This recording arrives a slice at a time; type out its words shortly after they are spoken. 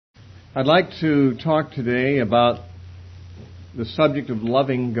I'd like to talk today about the subject of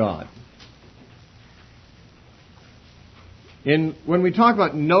loving God. When we talk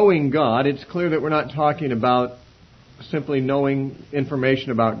about knowing God, it's clear that we're not talking about simply knowing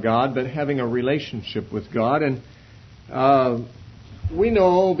information about God, but having a relationship with God. And we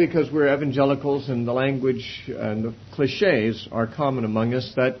know, because we're evangelicals and the language and the cliches are common among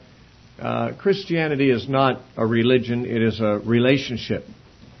us, that Christianity is not a religion, it is a relationship.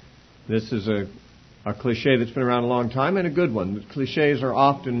 This is a cliche that's been around a long time, and a good one. The cliches are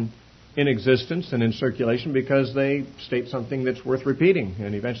often in existence and in circulation because they state something that's worth repeating,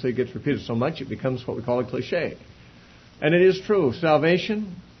 and eventually it gets repeated so much it becomes what we call a cliche. And it is true.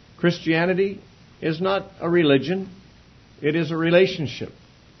 Salvation, Christianity, is not a religion. It is a relationship.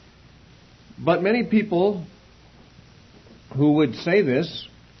 But many people who would say this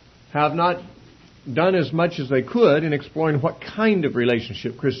have not done as much as they could in exploring what kind of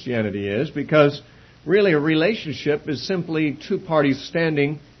relationship Christianity is, because really a relationship is simply two parties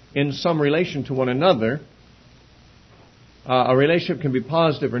standing in some relation to one another. A relationship can be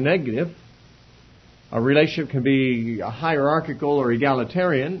positive or negative. A relationship can be hierarchical or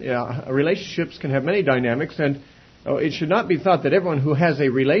egalitarian. Relationships can have many dynamics, and it should not be thought that everyone who has a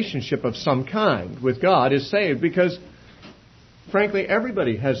relationship of some kind with God is saved, because, frankly,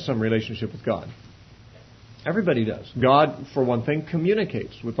 everybody has some relationship with God. Everybody does. God, for one thing,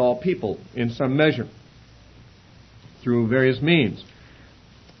 communicates with all people in some measure through various means.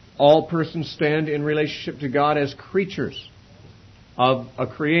 All persons stand in relationship to God as creatures of a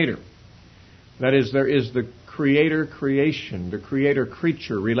Creator. That is, there is the Creator-creation, the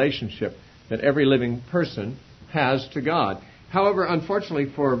Creator-creature relationship that every living person has to God. However,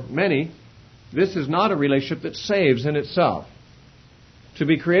 unfortunately for many, this is not a relationship that saves in itself. To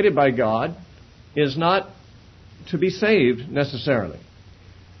be created by God is not to be saved necessarily.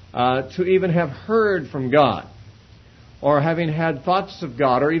 To even have heard from God, or having had thoughts of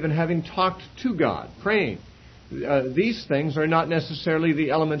God, or even having talked to God, praying. These things are not necessarily the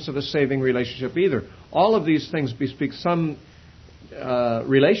elements of a saving relationship either. All of these things bespeak some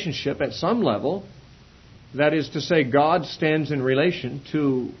relationship at some level. That is to say, God stands in relation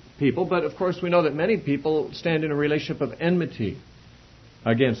to people, but of course we know that many people stand in a relationship of enmity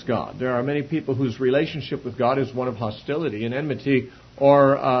against God. There are many people whose relationship with God is one of hostility and enmity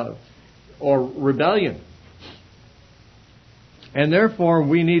or rebellion. And therefore,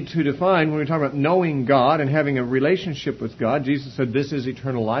 we need to define, when we talk about knowing God and having a relationship with God, Jesus said, "This is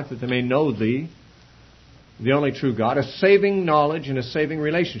eternal life, that they may know Thee, the only true God." A saving knowledge and a saving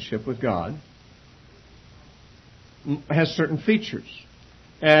relationship with God has certain features.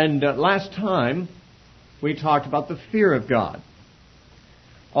 And last time, we talked about the fear of God.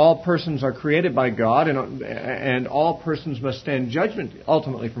 All persons are created by God, and all persons must stand judgment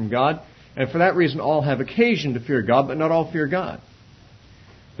ultimately from God. And for that reason, all have occasion to fear God, but not all fear God.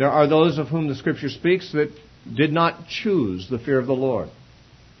 There are those of whom the Scripture speaks that did not choose the fear of the Lord.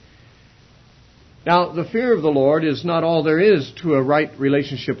 Now, the fear of the Lord is not all there is to a right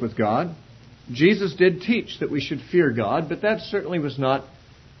relationship with God. Jesus did teach that we should fear God, but that certainly was not,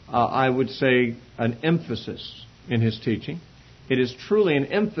 I would say, an emphasis in His teaching. It is truly an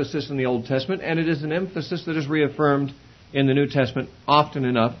emphasis in the Old Testament, and it is an emphasis that is reaffirmed in the New Testament often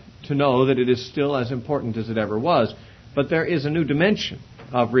enough to know that it is still as important as it ever was. But there is a new dimension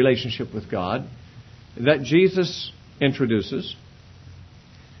of relationship with God that Jesus introduces.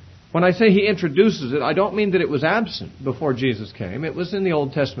 When I say He introduces it, I don't mean that it was absent before Jesus came. It was in the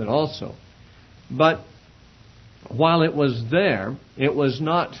Old Testament also. But while it was there, it was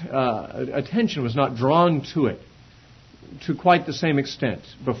not, attention was not drawn to it to quite the same extent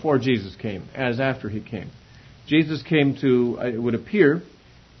before Jesus came as after He came. Jesus came to, it would appear,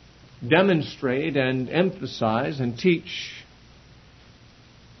 demonstrate and emphasize and teach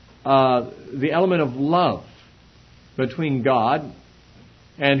the element of love between God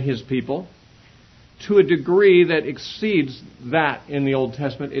and His people to a degree that exceeds that in the Old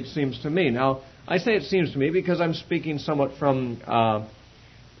Testament, it seems to me. Now, I say it seems to me because I'm speaking somewhat from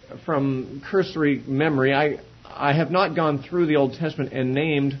cursory memory. I have not gone through the Old Testament and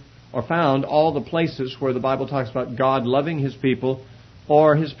named or found all the places where the Bible talks about God loving His people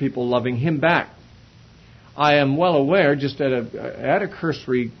or His people loving Him back. I am well aware, just at a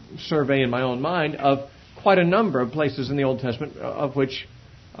cursory survey in my own mind, of quite a number of places in the Old Testament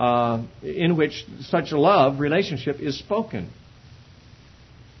in which such a love relationship is spoken.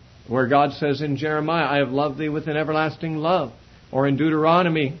 Where God says in Jeremiah, "I have loved thee with an everlasting love." Or in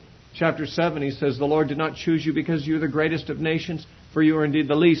Deuteronomy chapter 7, He says, "The Lord did not choose you because you are the greatest of nations, for you are indeed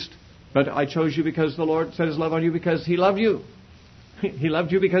the least. But I chose you because the Lord set His love on you because He loved you." He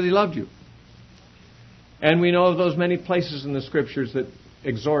loved you because He loved you. And we know of those many places in the Scriptures that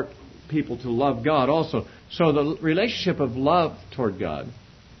exhort people to love God also. So the relationship of love toward God,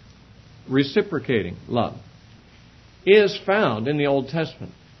 reciprocating love, is found in the Old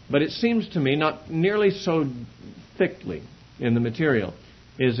Testament. But it seems to me not nearly so thickly in the material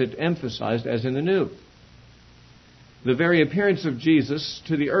is it emphasized as in the New. The very appearance of Jesus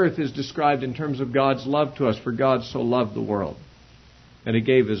to the earth is described in terms of God's love to us, for God so loved the world that He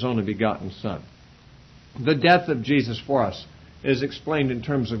gave His only begotten Son. The death of Jesus for us is explained in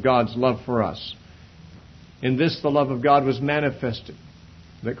terms of God's love for us. In this the love of God was manifested,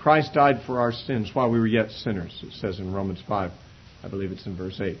 that Christ died for our sins while we were yet sinners, it says in Romans 5. I believe it's in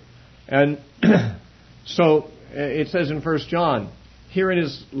verse 8. And so it says in 1 John, herein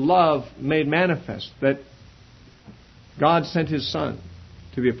is love made manifest, that God sent His Son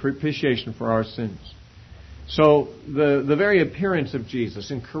to be a propitiation for our sins. So the very appearance of Jesus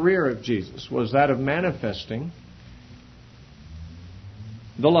and career of Jesus was that of manifesting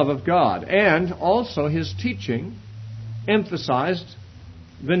the love of God. And also His teaching emphasized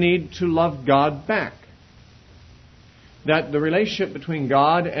the need to love God back. That the relationship between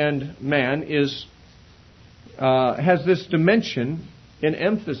God and man has this dimension in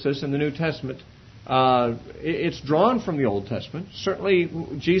emphasis in the New Testament. It's drawn from the Old Testament. Certainly,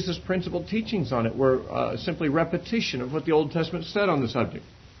 Jesus' principal teachings on it were simply repetition of what the Old Testament said on the subject.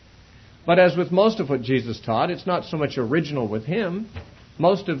 But as with most of what Jesus taught, it's not so much original with Him.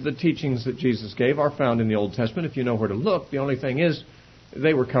 Most of the teachings that Jesus gave are found in the Old Testament, if you know where to look. The only thing is,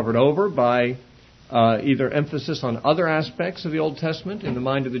 they were covered over by either emphasis on other aspects of the Old Testament in the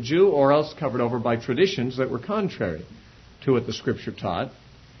mind of the Jew, or else covered over by traditions that were contrary to what the Scripture taught,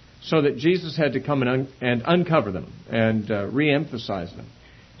 so that Jesus had to come and uncover them and re-emphasize them.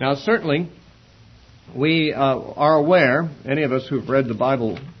 Now, certainly, we are aware, any of us who've read the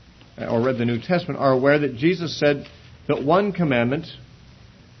Bible or read the New Testament are aware that Jesus said that one commandment,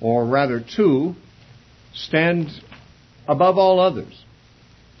 or rather two, stand above all others,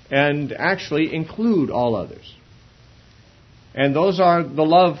 and actually include all others. And those are the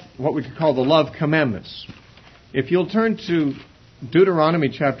love, what we could call the love commandments. If you'll turn to Deuteronomy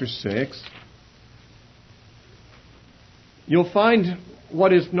chapter 6, you'll find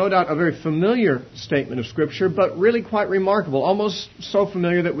what is no doubt a very familiar statement of Scripture, but really quite remarkable, almost so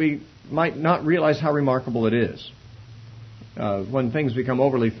familiar that we might not realize how remarkable it is. When things become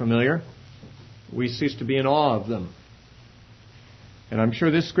overly familiar, we cease to be in awe of them. And I'm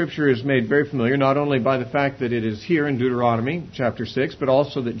sure this Scripture is made very familiar, not only by the fact that it is here in Deuteronomy chapter 6, but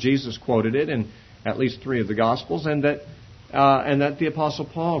also that Jesus quoted it in at least 3 of the Gospels, and that the Apostle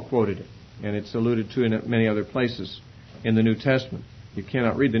Paul quoted it. And it's alluded to in many other places in the New Testament. You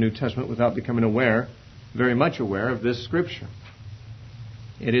cannot read the New Testament without becoming aware, very much aware, of this Scripture.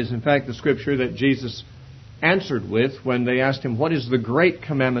 It is, in fact, the Scripture that Jesus answered with when they asked Him, what is the great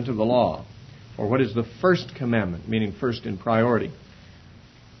commandment of the law? Or what is the first commandment, meaning first in priority?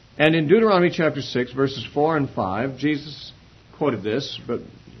 And in Deuteronomy chapter 6, verses 4 and 5, Jesus quoted this, but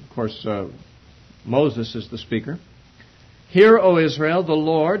of course Moses is the speaker. Hear, O Israel, the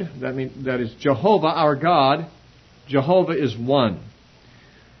Lord, that is Jehovah our God, Jehovah is one.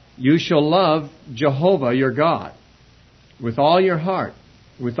 You shall love Jehovah your God with all your heart,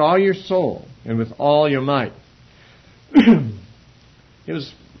 with all your soul, and with all your might. It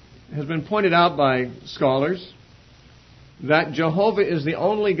has been pointed out by scholars that Jehovah is the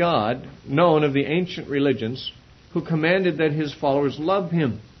only God known of the ancient religions who commanded that His followers love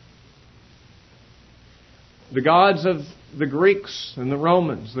Him. The gods of the Greeks and the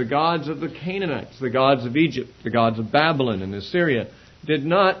Romans, the gods of the Canaanites, the gods of Egypt, the gods of Babylon and Assyria did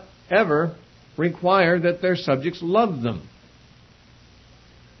not ever require that their subjects love them.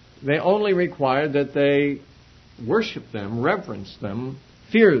 They only required that they worship them, reverence them,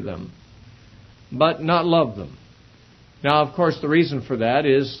 fear them, but not love them. Now, of course, the reason for that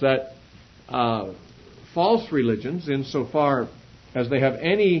is that false religions, insofar as they have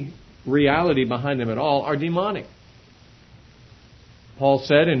any reality behind them at all, are demonic. Paul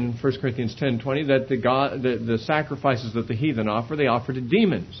said in 1 Corinthians 10:20 that the sacrifices that the heathen offer, they offer to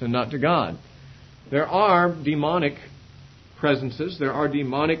demons and not to God. There are demonic presences, there are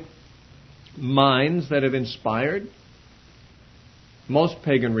demonic minds that have inspired most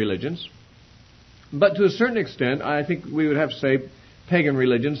pagan religions. But to a certain extent, I think we would have to say pagan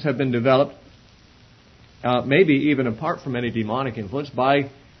religions have been developed, maybe even apart from any demonic influence, by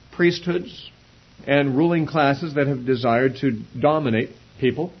priesthoods and ruling classes that have desired to dominate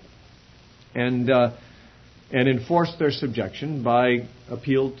people and enforce their subjection by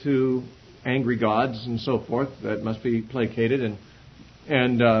appeal to angry gods and so forth that must be placated and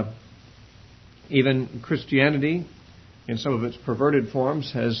And even Christianity, in some of its perverted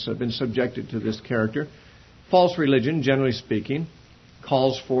forms, has been subjected to this character. False religion, generally speaking,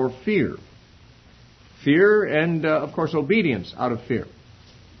 calls for fear. Fear and, of course, obedience out of fear.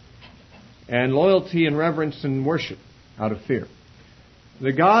 And loyalty and reverence and worship out of fear.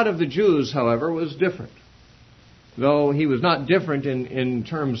 The God of the Jews, however, was different. Though he was not different in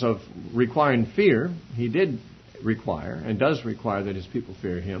terms of requiring fear, he did require and does require that his people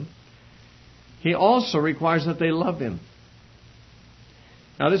fear him. He also requires that they love him.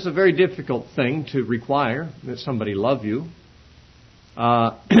 Now, this is a very difficult thing to require, that somebody love you.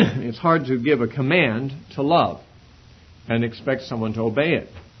 It's hard to give a command to love and expect someone to obey it.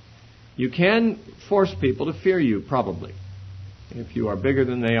 You can force people to fear you, probably. If you are bigger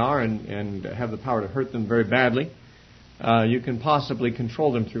than they are and have the power to hurt them very badly, you can possibly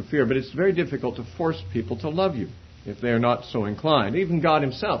control them through fear. But it's very difficult to force people to love you if they are not so inclined. Even God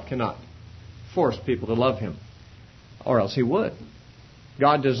himself cannot force people to love him, or else he would.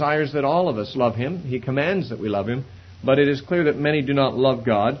 God desires that all of us love him. He commands that we love him. But it is clear that many do not love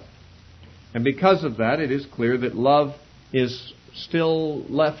God. And because of that, it is clear that love is still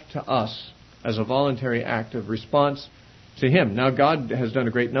left to us as a voluntary act of response to him. Now, God has done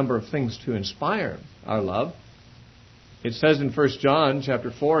a great number of things to inspire our love. It says in 1 John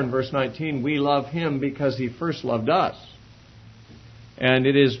chapter 4 and verse 19, we love him because he first loved us. And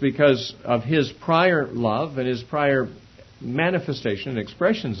it is because of his prior love and his prior manifestation and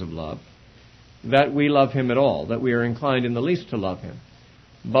expressions of love that we love him at all, that we are inclined in the least to love him.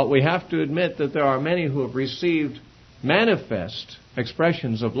 But we have to admit that there are many who have received manifest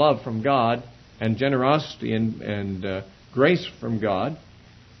expressions of love from God and generosity and grace from God,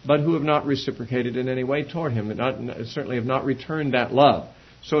 but who have not reciprocated in any way toward him, and certainly have not returned that love.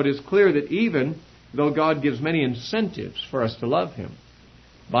 So it is clear that even though God gives many incentives for us to love him,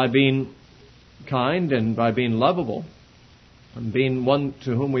 by being kind and by being lovable, and being one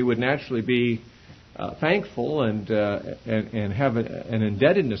to whom we would naturally be thankful and have an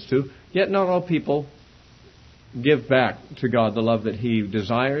indebtedness to, yet not all people give back to God the love that he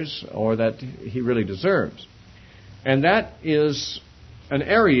desires or that he really deserves. And that is an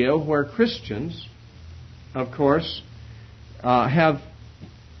area where Christians, of course, have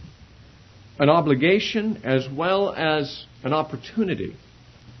an obligation as well as an opportunity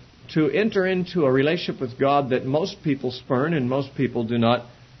to enter into a relationship with God that most people spurn and most people do not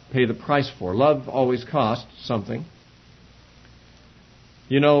pay the price for. Love always costs something.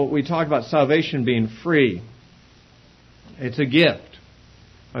 You know, we talk about salvation being free. It's a gift.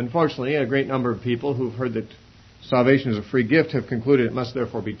 Unfortunately, a great number of people who've heard that salvation is a free gift have concluded it must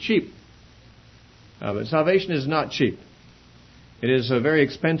therefore be cheap. But salvation is not cheap. It is a very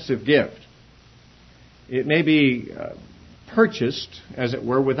expensive gift. It may be purchased, as it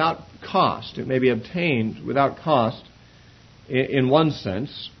were, without cost. It may be obtained without cost in one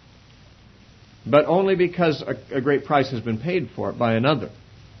sense, but only because a great price has been paid for it by another.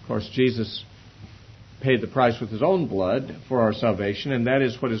 Of course, Jesus paid the price with his own blood for our salvation, and that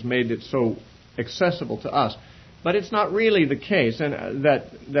is what has made it so accessible to us. But it's not really the case, and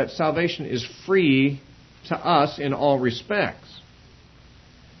that salvation is free to us in all respects.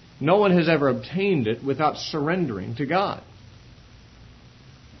 No one has ever obtained it without surrendering to God.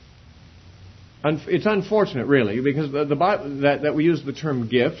 It's unfortunate, really, because the Bible, that we use the term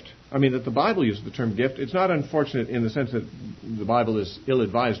gift. I mean, that the Bible uses the term gift. It's not unfortunate in the sense that the Bible is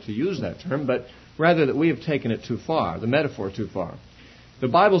ill-advised to use that term, but rather that we have taken it too far, the metaphor too far. The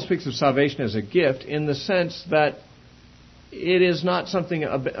Bible speaks of salvation as a gift in the sense that it is not something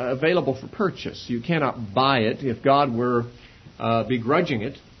available for purchase. You cannot buy it. If God were begrudging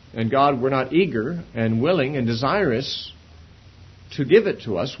it, and God were not eager and willing and desirous to give it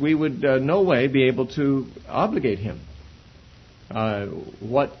to us, we would no way be able to obligate him.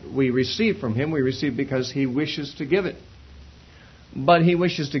 What we receive from him, we receive because he wishes to give it. But he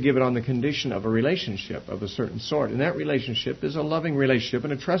wishes to give it on the condition of a relationship of a certain sort. And that relationship is a loving relationship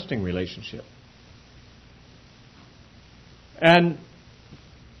and a trusting relationship. And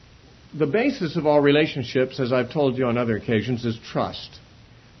the basis of all relationships, as I've told you on other occasions, is trust.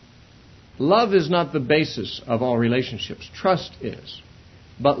 Love is not the basis of all relationships. Trust is.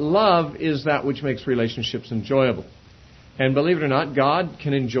 But love is that which makes relationships enjoyable. And believe it or not, God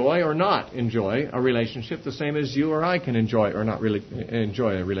can enjoy or not enjoy a relationship the same as you or I can enjoy or not really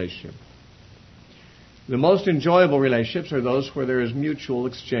enjoy a relationship. The most enjoyable relationships are those where there is mutual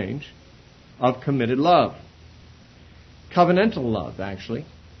exchange of committed love. Covenantal love, actually.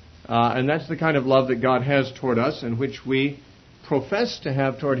 And that's the kind of love that God has toward us and which we profess to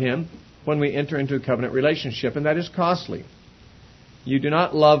have toward him when we enter into a covenant relationship, and that is costly. You do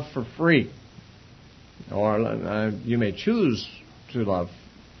not love for free. Or you may choose to love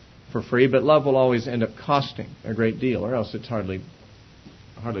for free, but love will always end up costing a great deal, or else it's hardly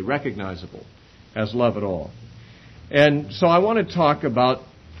recognizable as love at all. And so I want to talk about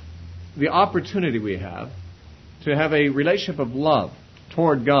the opportunity we have to have a relationship of love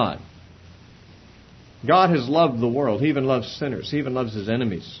toward God. God has loved the world. He even loves sinners. He even loves His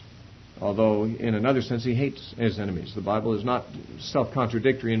enemies. Although, in another sense, He hates His enemies. The Bible is not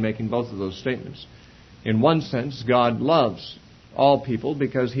self-contradictory in making both of those statements. In one sense, God loves all people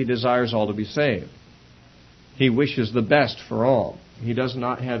because He desires all to be saved. He wishes the best for all. He does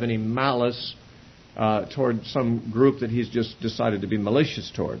not have any malice toward some group that He's just decided to be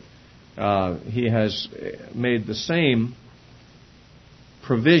malicious toward. He has made the same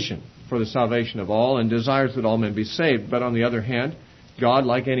provision for the salvation of all and desires that all men be saved. But on the other hand, God,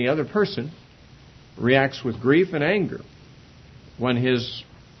 like any other person, reacts with grief and anger when His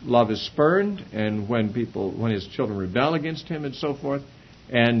love is spurned and when His children rebel against Him and so forth.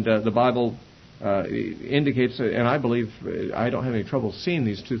 And the Bible indicates, and I believe, I don't have any trouble seeing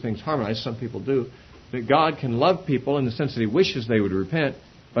these two things harmonized, some people do, that God can love people in the sense that He wishes they would repent,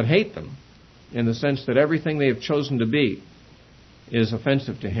 but hate them in the sense that everything they have chosen to be is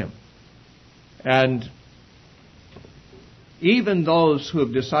offensive to Him. And even those who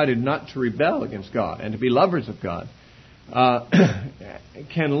have decided not to rebel against God and to be lovers of God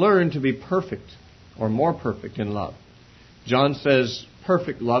can learn to be perfect or more perfect in love. John says,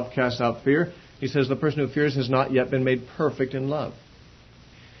 perfect love casts out fear. He says the person who fears has not yet been made perfect in love.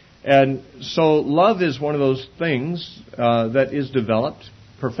 And so love is one of those things that is developed,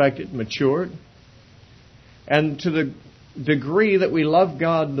 perfected, matured. And to the degree that we love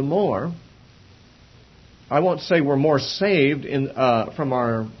God the more, I won't say we're more saved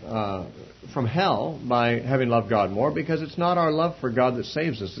from hell by having loved God more, because it's not our love for God that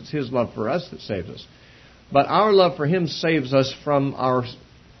saves us. It's His love for us that saves us. But our love for Him saves us from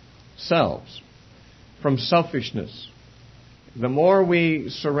ourselves, from selfishness. The more we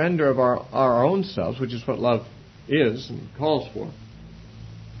surrender of our own selves, which is what love is and calls for,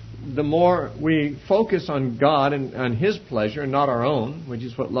 the more we focus on God and on His pleasure and not our own, which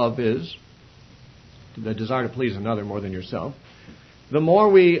is what love is, the desire to please another more than yourself, the more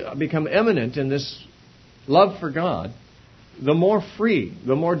we become eminent in this love for God, the more free,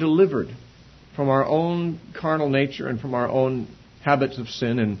 the more delivered from our own carnal nature and from our own habits of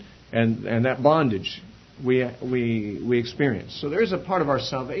sin and that bondage we experience. So there is a part of our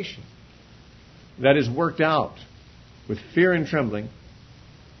salvation that is worked out with fear and trembling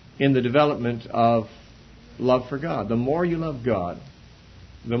in the development of love for God. The more you love God,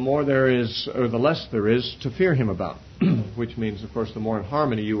 the more there is, or the less there is to fear Him about, which means, of course, the more in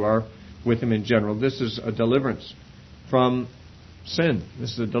harmony you are with Him in general. This is a deliverance from sin.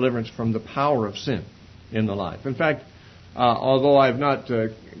 This is a deliverance from the power of sin in the life. In fact, although I have not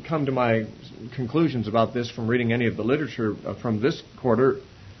come to my conclusions about this from reading any of the literature from this quarter,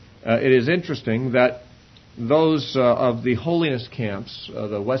 it is interesting that those of the holiness camps,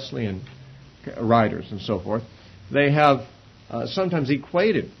 the Wesleyan writers and so forth, they have sometimes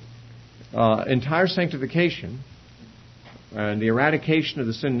equated entire sanctification and the eradication of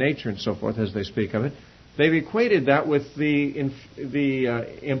the sin nature and so forth, as they speak of it. They've equated that with the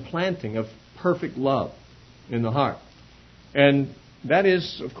implanting of perfect love in the heart. And that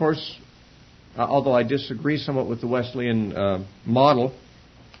is, of course, although I disagree somewhat with the Wesleyan model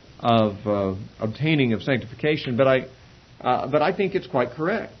of obtaining of sanctification, but I think it's quite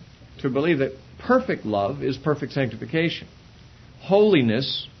correct to believe that perfect love is perfect sanctification.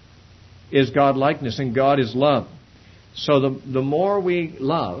 Holiness is God-likeness, and God is love. So the more we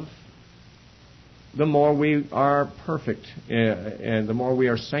love, the more we are perfect, and the more we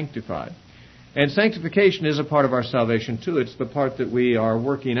are sanctified. And sanctification is a part of our salvation too. It's the part that we are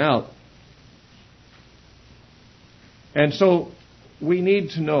working out. And so we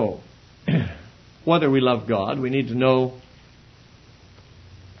need to know whether we love God. We need to know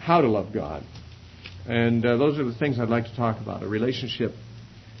how to love God. And those are the things I'd like to talk about, a relationship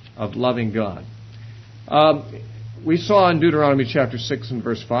of loving God. We saw in Deuteronomy chapter 6 and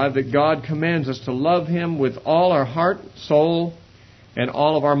verse 5 that God commands us to love Him with all our heart, soul, and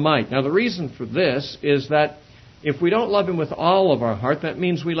all of our might. Now, the reason for this is that if we don't love Him with all of our heart, that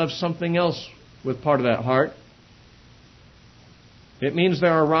means we love something else with part of that heart. It means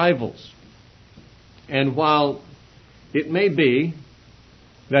there are rivals. And while it may be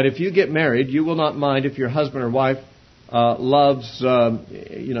that if you get married, you will not mind if your husband or wife loves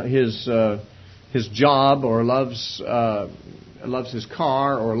his job, or loves his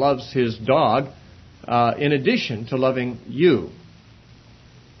car, or loves his dog, in addition to loving you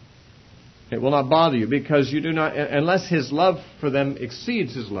It will not bother you because you do not, unless his love for them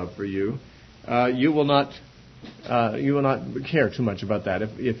exceeds his love for you, you will not care too much about that.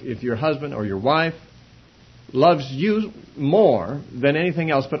 If your husband or your wife loves you more than anything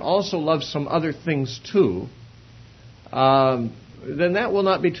else, but also loves some other things too, then that will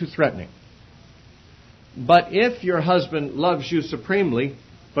not be too threatening. But if your husband loves you supremely,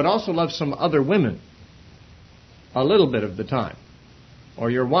 but also loves some other women a little bit of the time, or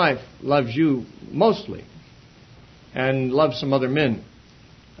your wife loves you mostly and loves some other men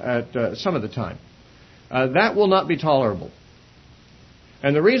at some of the time, that will not be tolerable.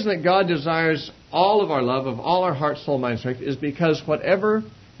 And the reason that God desires all of our love, of all our heart, soul, mind, strength, is because whatever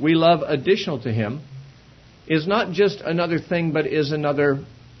we love additional to him is not just another thing, but is another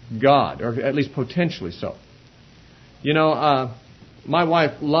God, or at least potentially so. You know, my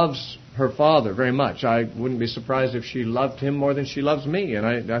wife loves her father very much. I wouldn't be surprised if she loved him more than she loves me,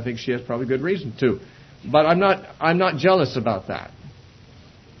 and I think she has probably good reason to. But I'm not jealous about that.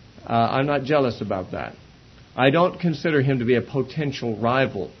 I'm not jealous about that. I don't consider him to be a potential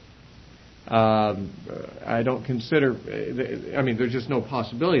rival. I don't consider, there's just no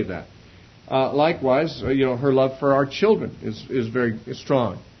possibility of that. Likewise, her love for our children is very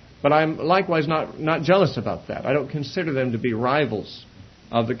strong. But I'm likewise not jealous about that. I don't consider them to be rivals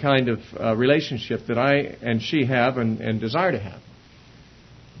of the kind of relationship that I and she have and desire to have.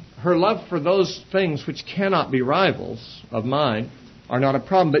 Her love for those things which cannot be rivals of mine are not a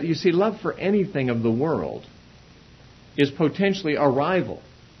problem. But you see, love for anything of the world is potentially a rival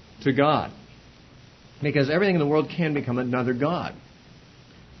to God, because everything in the world can become another God.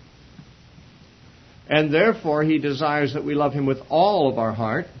 And therefore, he desires that we love him with all of our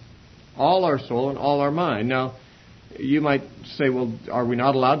heart, all our soul, and all our mind. Now, you might say, well, are we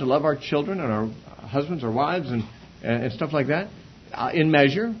not allowed to love our children and our husbands or wives and stuff like that? In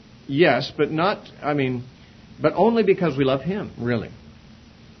measure, yes, but but only because we love him, really.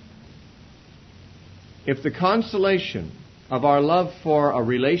 If the consolation of our love for a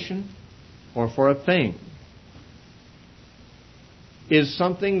relation or for a thing is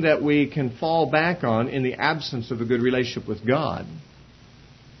something that we can fall back on in the absence of a good relationship with God.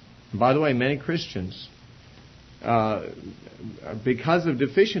 And by the way, many Christians, because of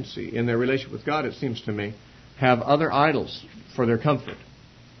deficiency in their relationship with God, it seems to me, have other idols for their comfort.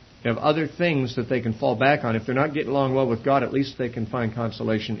 They have other things that they can fall back on. If they're not getting along well with God, at least they can find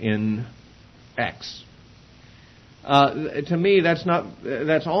consolation in X. To me,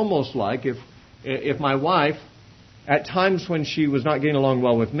 that's almost like if my wife, at times when she was not getting along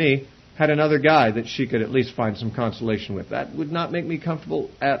well with me, had another guy that she could at least find some consolation with. That would not make me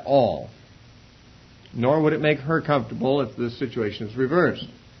comfortable at all. Nor would it make her comfortable if the situation is reversed.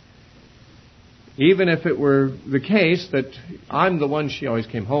 Even if it were the case that I'm the one she always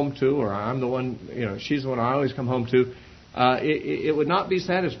came home to, or I'm the one, she's the one I always come home to, it would not be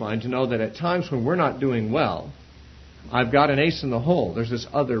satisfying to know that at times when we're not doing well, I've got an ace in the hole. There's this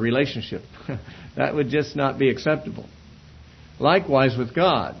other relationship. That would just not be acceptable. Likewise with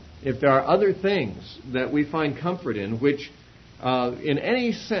God, if there are other things that we find comfort in, which in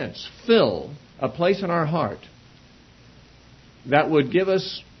any sense fill a place in our heart that would give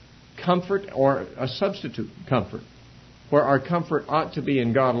us comfort or a substitute comfort, where our comfort ought to be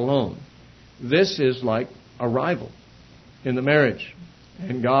in God alone, this is like a rival in the marriage.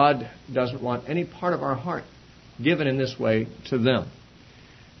 And God doesn't want any part of our heart given in this way to them.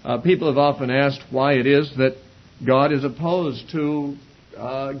 People have often asked why it is that God is opposed to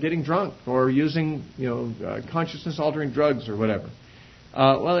getting drunk or using consciousness altering drugs or whatever.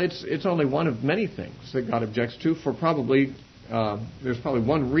 Well, it's only one of many things that God objects to. There's probably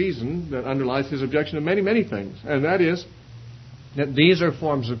one reason that underlies his objection to many, many things, and that is that these are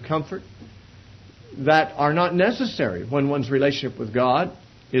forms of comfort that are not necessary when one's relationship with God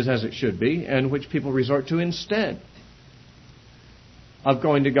is as it should be, and which people resort to instead of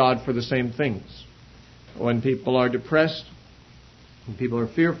going to God for the same things. When people are depressed, when people are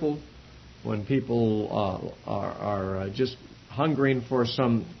fearful, when people are just hungering for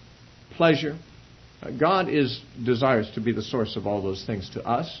some pleasure, God desires to be the source of all those things to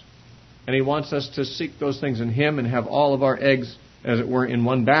us, and he wants us to seek those things in him and have all of our eggs, as it were, in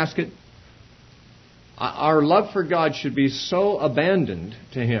one basket. Our love for God should be so abandoned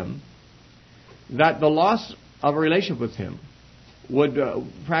to him that the loss of a relationship with him would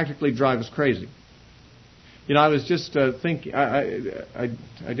practically drive us crazy. I was just thinking, I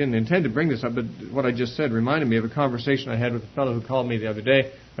didn't intend to bring this up, but what I just said reminded me of a conversation I had with a fellow who called me the other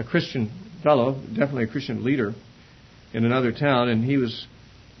day, a Christian fellow, definitely a Christian leader in another town, and we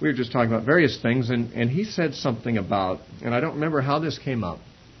were just talking about various things, and he said something about, and I don't remember how this came up,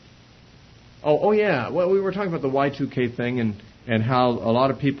 Oh yeah. Well, we were talking about the Y2K thing and how a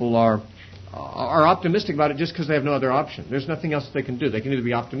lot of people are optimistic about it just because they have no other option. There's nothing else they can do. They can either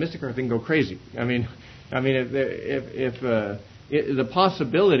be optimistic or they can go crazy. I mean, if the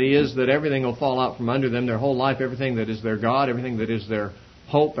possibility is that everything will fall out from under them their whole life, everything that is their God, everything that is their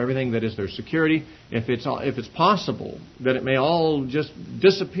hope, everything that is their security, if it's possible that it may all just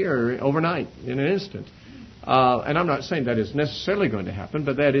disappear overnight in an instant. And I'm not saying that is necessarily going to happen,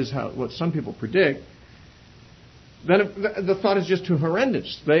 but that is what some people predict. Then the thought is just too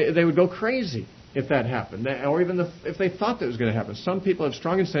horrendous. They would go crazy if that happened, or even if they thought that was going to happen. Some people have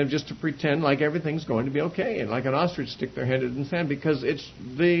strong incentive just to pretend like everything's going to be okay, and like an ostrich stick their head in the sand, because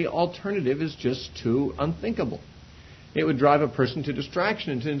the alternative is just too unthinkable. It would drive a person to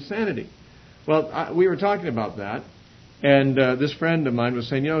distraction and to insanity. Well, we were talking about that, and this friend of mine was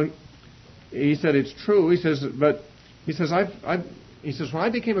saying, he said it's true. He says, but he says when I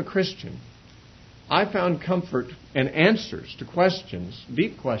became a Christian, I found comfort and answers to questions,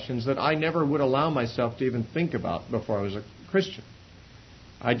 deep questions that I never would allow myself to even think about before I was a Christian.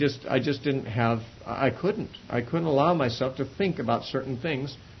 I just didn't have. I couldn't allow myself to think about certain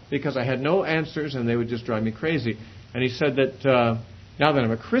things because I had no answers and they would just drive me crazy. And he said that now that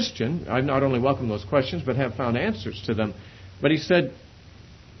I'm a Christian, I've not only welcomed those questions but have found answers to them. But he said,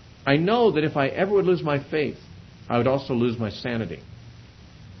 I know that if I ever would lose my faith, I would also lose my sanity.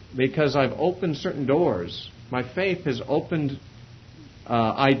 Because I've opened certain doors. My faith has opened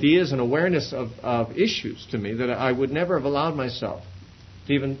ideas and awareness of issues to me that I would never have allowed myself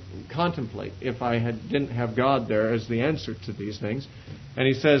to even contemplate if I didn't have God there as the answer to these things. And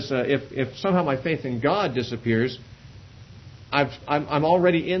he says, if somehow my faith in God disappears, I'm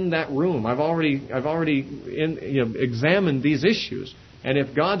already in that room. I've already examined these issues. And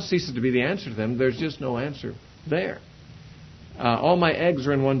if God ceases to be the answer to them, there's just no answer there. All my eggs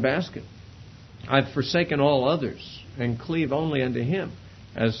are in one basket. I've forsaken all others and cleave only unto Him,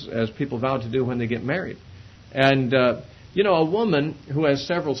 as people vow to do when they get married. And, a woman who has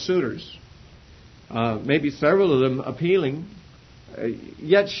several suitors, maybe several of them appealing,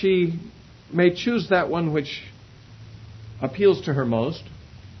 yet she may choose that one which appeals to her most.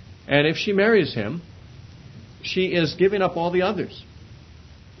 And if she marries him, she is giving up all the others.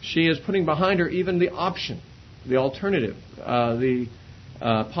 She is putting behind her even the option, the alternative, the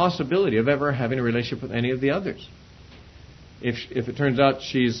possibility of ever having a relationship with any of the others. If it turns out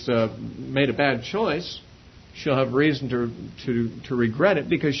she's made a bad choice, she'll have reason to regret it,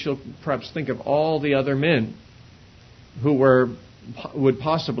 because she'll perhaps think of all the other men who would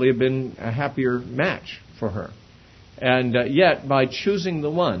possibly have been a happier match for her. And yet, by choosing the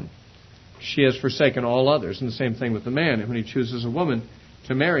one, she has forsaken all others. And the same thing with the man. When he chooses a woman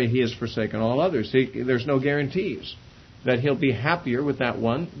to marry, he has forsaken all others. There's no guarantees that he'll be happier with that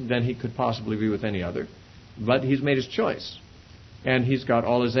one than he could possibly be with any other. But he's made his choice. And he's got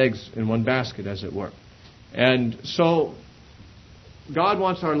all his eggs in one basket, as it were. And so, God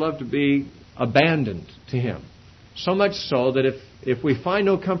wants our love to be abandoned to Him. So much so that if we find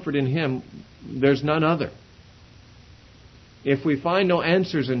no comfort in Him, there's none other. If we find no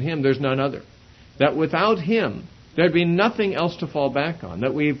answers in Him, there's none other. That without Him, there'd be nothing else to fall back on.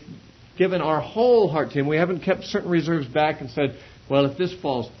 That we've given our whole heart to Him. We haven't kept certain reserves back and said, well, if this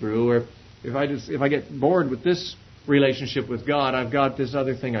falls through, or if I get bored with this relationship with God, I've got this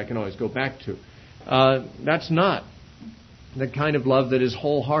other thing I can always go back to. That's not the kind of love that is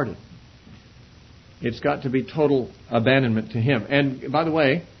wholehearted. It's got to be total abandonment to Him. And by the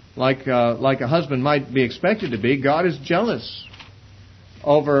way, like a husband might be expected to be, God is jealous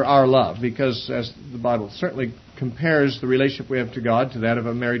over our love, because as the Bible certainly compares the relationship we have to God to that of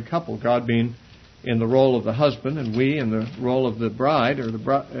a married couple, God being in the role of the husband and we in the role of the bride or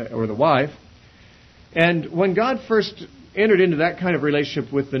the wife. And when God first entered into that kind of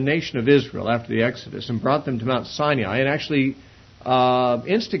relationship with the nation of Israel after the Exodus and brought them to Mount Sinai and actually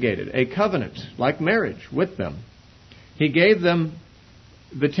instigated a covenant like marriage with them, He gave them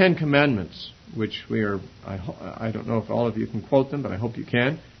the Ten Commandments, which I don't know if all of you can quote them, but I hope you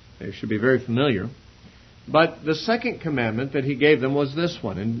can. They should be very familiar. But the second commandment that He gave them was this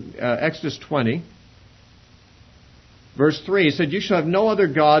one. In Exodus 20, verse 3, He said, "You shall have no other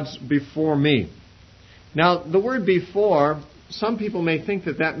gods before me." Now, the word before, some people may think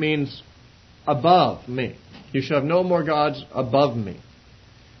that means above me. You shall have no more gods above me.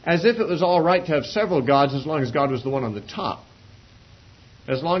 As if it was all right to have several gods as long as God was the one on the top.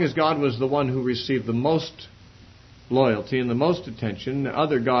 As long as God was the one who received the most loyalty and the most attention,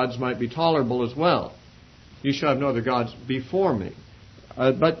 other gods might be tolerable as well. You shall have no other gods before me.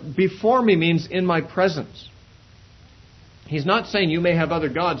 But before me means in my presence. He's not saying you may have other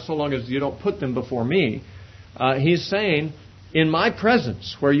gods so long as you don't put them before me. He's saying, in my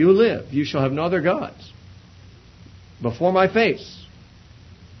presence, where you live, you shall have no other gods. Before my face.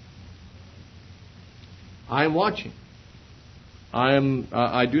 I am watching.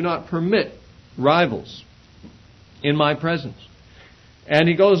 I do not permit rivals in my presence. And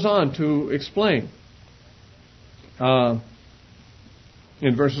he goes on to explain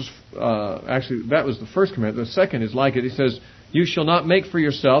in verses, actually that was the first command. The second is like it. He says, you shall not make for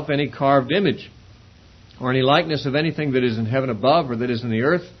yourself any carved image or any likeness of anything that is in heaven above, or that is in the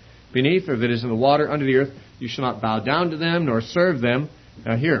earth beneath, or that is in the water under the earth. You shall not bow down to them nor serve them.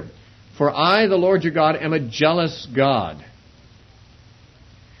 Now here, for I, the Lord your God, am a jealous God.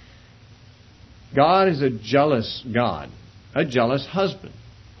 God is a jealous God, a jealous husband.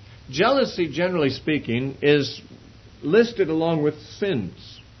 Jealousy, generally speaking, is listed along with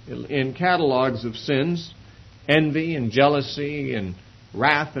sins in catalogs of sins. Envy and jealousy and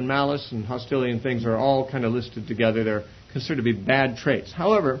wrath and malice and hostility and things are all kind of listed together. They're considered to be bad traits.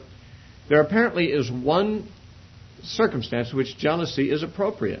 However, there apparently is one circumstance in which jealousy is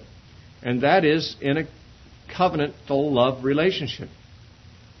appropriate, and that is in a covenantal love relationship.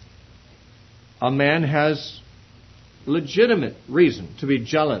 A man has legitimate reason to be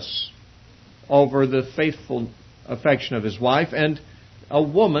jealous over the faithful affection of his wife, and a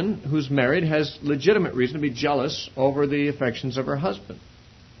woman who's married has legitimate reason to be jealous over the affections of her husband.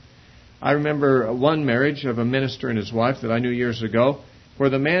 I remember one marriage of a minister and his wife that I knew years ago, where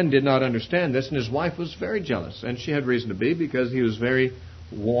the man did not understand this, and his wife was very jealous. And she had reason to be, because he was very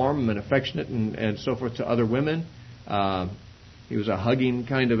warm and affectionate and so forth to other women. He was a hugging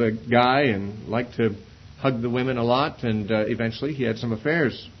kind of a guy and liked to hug the women a lot, and eventually he had some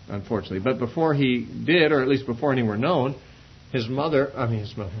affairs, unfortunately. But before he did, or at least before any were known, his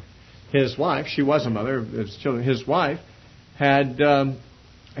wife, she was a mother of his children, his wife had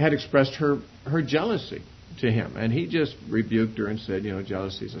expressed her jealousy to him, and he just rebuked her and said,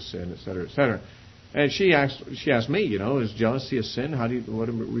 jealousy is a sin, etc., etc. And she asked me, is jealousy a sin? What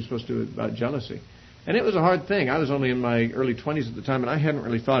are we supposed to do about jealousy? And it was a hard thing. I was only in my early 20s at the time, and I hadn't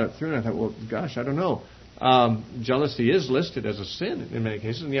really thought it through. And I thought, well, gosh, I don't know. Jealousy is listed as a sin in many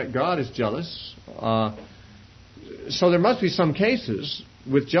cases, and yet God is jealous. So there must be some cases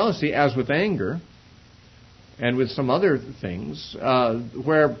with jealousy, as with anger, and with some other things,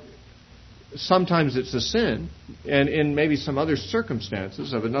 where sometimes it's a sin, and in maybe some other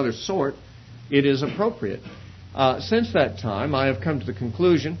circumstances of another sort, it is appropriate. Since that time, I have come to the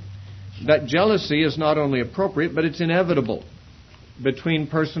conclusion that jealousy is not only appropriate, but it's inevitable between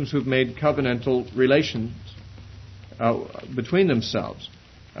persons who've made covenantal relations between themselves.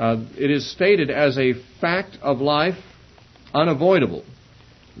 It is stated as a fact of life, unavoidable,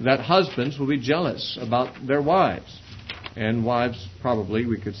 that husbands will be jealous about their wives, and wives probably,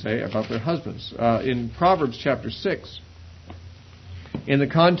 we could say, about their husbands. In Proverbs chapter 6, in the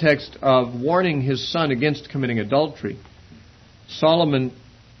context of warning his son against committing adultery, Solomon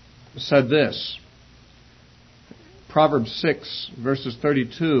said this, Proverbs 6, verses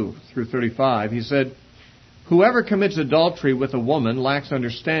 32 through 35, he said, whoever commits adultery with a woman lacks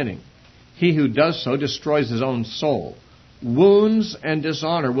understanding. He who does so destroys his own soul. Wounds and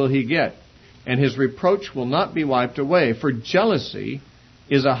dishonor will he get, and his reproach will not be wiped away, for jealousy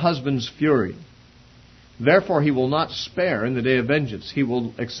is a husband's fury. Therefore he will not spare in the day of vengeance. He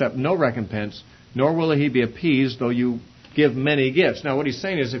will accept no recompense, nor will he be appeased, though you give many gifts. Now what he's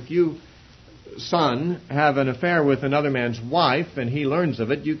saying is, if you, son, have an affair with another man's wife, and he learns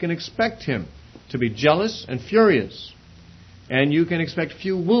of it, you can expect him to be jealous and furious. And you can expect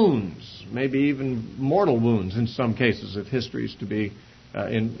few wounds, maybe even mortal wounds in some cases, if history is to be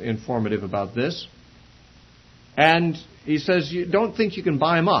informative about this. And he says, you don't think you can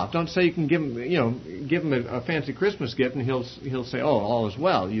buy him off. Don't say you can give him a fancy Christmas gift, and he'll say, oh, all is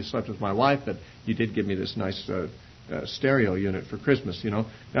well. You slept with my wife, but you did give me this nice stereo unit for Christmas,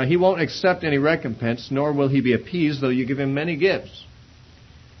 Now, he won't accept any recompense, nor will he be appeased, though you give him many gifts.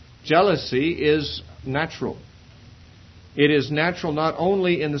 Jealousy is natural. It is natural not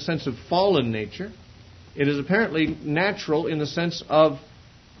only in the sense of fallen nature, it is apparently natural in the sense of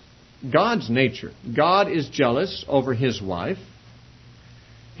God's nature. God is jealous over his wife.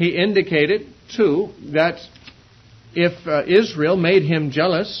 He indicated, too, that if Israel made him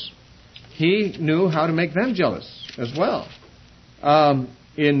jealous, he knew how to make them jealous as well.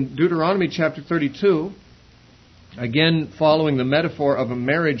 In Deuteronomy chapter 32, again following the metaphor of a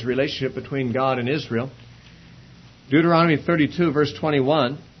marriage relationship between God and Israel, Deuteronomy 32, verse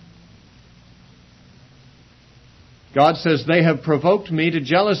 21, God says, they have provoked me to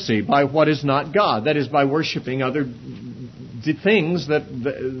jealousy by what is not God. That is, by worshiping other things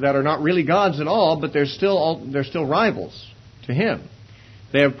that are not really gods at all, but they're still rivals to him.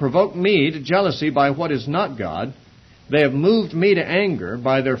 They have provoked me to jealousy by what is not God. They have moved me to anger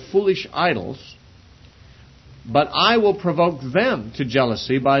by their foolish idols. But I will provoke them to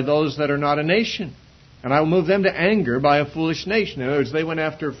jealousy by those that are not a nation. And I will move them to anger by a foolish nation. In other words, they went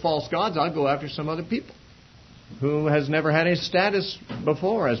after false gods. I'll go after some other people who has never had any status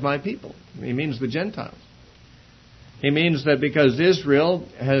before as my people. He means the Gentiles. He means that because Israel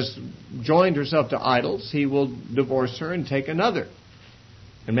has joined herself to idols, he will divorce her and take another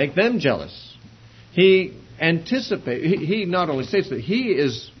and make them jealous. He not only states that he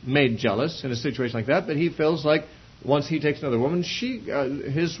is made jealous in a situation like that, but he feels like once he takes another woman,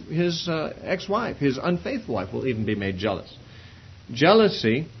 his ex-wife, his unfaithful wife, will even be made jealous.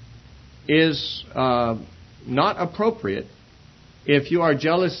 Jealousy is not appropriate if you are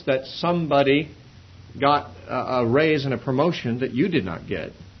jealous that somebody got a raise and a promotion that you did not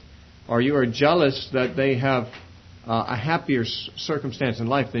get, or you are jealous that they have a happier circumstance in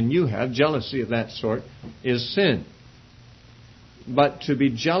life than you have. Jealousy of that sort is sin. But to be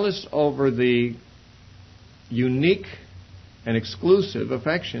jealous over the unique and exclusive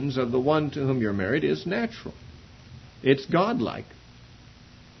affections of the one to whom you're married is natural. It's godlike.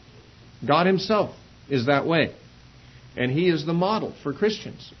 God himself is that way. And he is the model for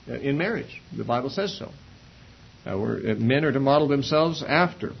Christians in marriage. The Bible says so. Men are to model themselves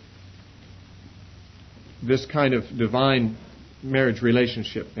after this kind of divine marriage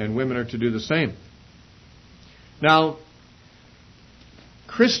relationship, and women are to do the same. Now,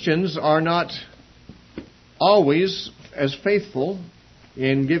 Christians are not always as faithful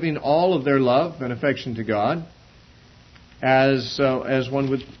in giving all of their love and affection to God as one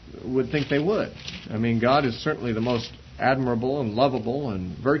would think they would. I mean, God is certainly the most admirable and lovable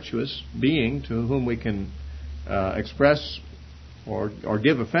and virtuous being to whom we can express or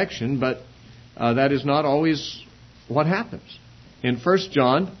give affection, but that is not always what happens. In 1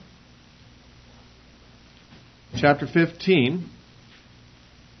 John chapter 15,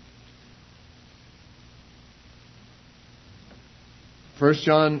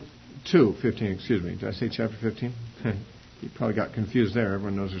 John 2:15, excuse me. Did I say chapter 15? You probably got confused there.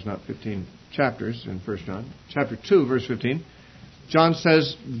 Everyone knows there's not 15 chapters in 1 John. Chapter 2, verse 15. John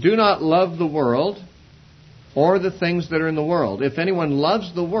says, "Do not love the world or the things that are in the world. If anyone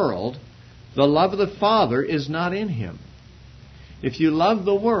loves the world, the love of the Father is not in him." If you love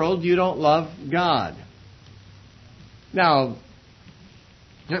the world, you don't love God. Now,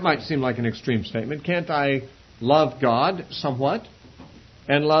 that might seem like an extreme statement. Can't I love God somewhat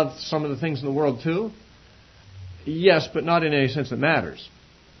and love some of the things in the world too? Yes, but not in any sense that matters.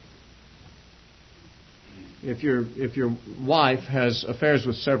 If your wife has affairs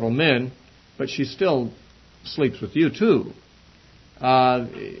with several men, but she still sleeps with you too,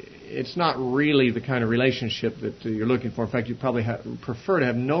 it's not really the kind of relationship that you're looking for. In fact, you probably prefer to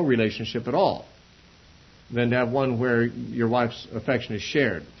have no relationship at all than to have one where your wife's affection is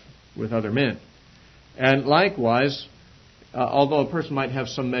shared with other men. And likewise, although a person might have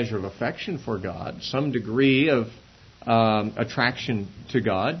some measure of affection for God, some degree of attraction to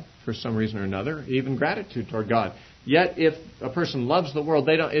God for some reason or another, even gratitude toward God, yet if a person loves the world,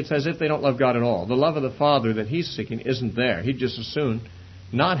 it's as if they don't love God at all. The love of the Father that he's seeking isn't there. He'd just as soon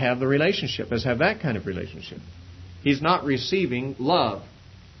not have the relationship as have that kind of relationship. He's not receiving love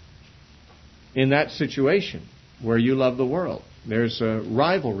in that situation where you love the world. There's a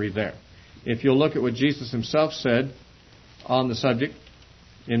rivalry there. If you'll look at what Jesus himself said on the subject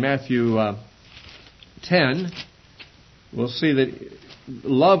in Matthew 10, we'll see that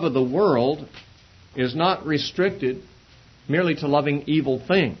love of the world is not restricted merely to loving evil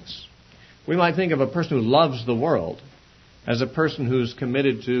things. We might think of a person who loves the world as a person who's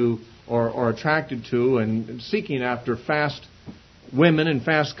committed to or attracted to and seeking after fast women and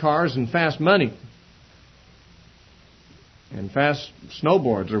fast cars and fast money and fast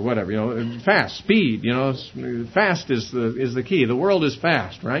snowboards or whatever, fast speed, fast is the key. The world is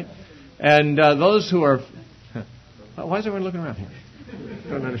fast, right? And those who are, why is everyone looking around here?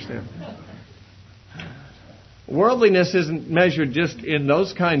 Don't understand. Worldliness isn't measured just in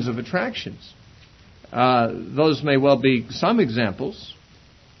those kinds of attractions. Those may well be some examples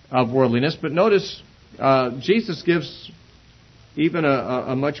of worldliness, but notice Jesus gives even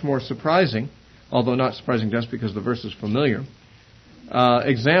a much more surprising, although not surprising just because the verse is familiar,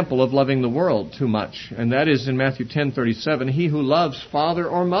 example of loving the world too much. And that is in Matthew 10:37, "He who loves father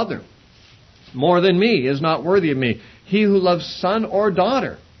or mother more than me is not worthy of me. He who loves son or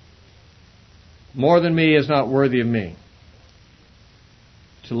daughter more than me is not worthy of me."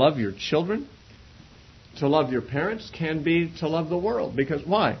 To love your children, to love your parents can be to love the world. Because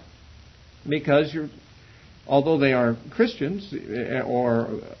why? Because although they are Christians,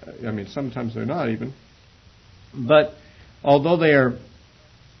 or sometimes they're not even, but although they are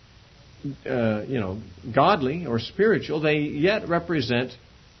godly or spiritual, they yet represent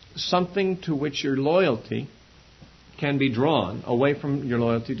something to which your loyalty can be drawn away from your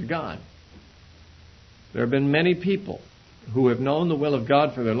loyalty to God. There have been many people who have known the will of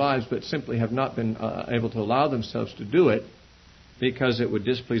God for their lives, but simply have not been able to allow themselves to do it because it would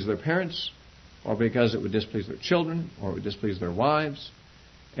displease their parents, or because it would displease their children, or it would displease their wives.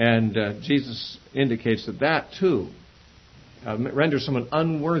 And Jesus indicates that too renders someone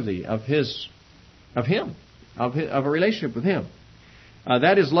unworthy of Him, of a relationship with Him.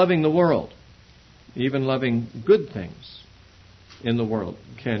 That is loving the world. Even loving good things in the world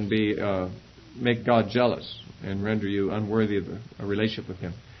can make God jealous and render you unworthy of a relationship with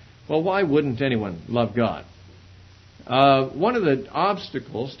Him. Well, why wouldn't anyone love God? One of the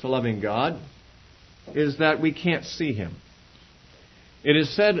obstacles to loving God is that we can't see Him. It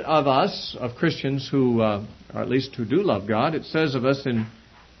is said of us, of Christians who, or at least who do love God, it says of us in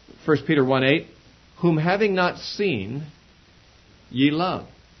 1 Peter 1:8, whom having not seen, ye love.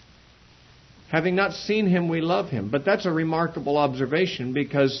 Having not seen Him, we love Him. But that's a remarkable observation,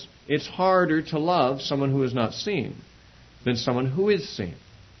 because it's harder to love someone who is not seen than someone who is seen.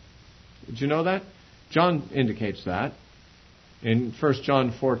 Did you know that? John indicates that in 1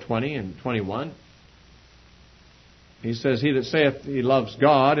 John 4:20 and 21. He says, he that saith he loves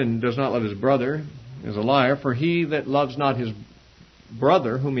God and does not love his brother is a liar. For he that loves not his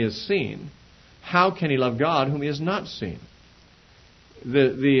brother whom he has seen, how can he love God whom he has not seen?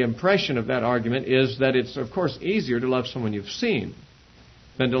 The impression of that argument is that it's, of course, easier to love someone you've seen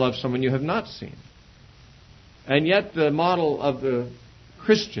than to love someone you have not seen. And yet the model of the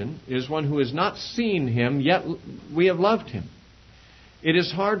Christian is one who has not seen Him, yet we have loved Him. It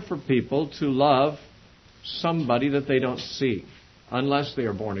is hard for people to love somebody that they don't see, unless they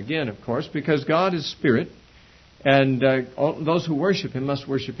are born again, of course, because God is Spirit, and those who worship Him must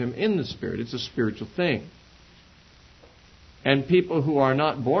worship Him in the Spirit. It's a spiritual thing. And people who are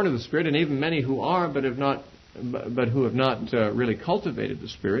not born of the Spirit, and even many who are but who have not really cultivated the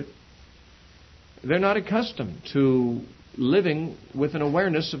Spirit, they're not accustomed to living with an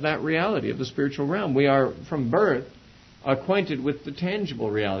awareness of that reality of the spiritual realm. We are from birth acquainted with the tangible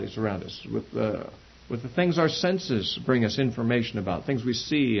realities around us, with the things our senses bring us information about, things we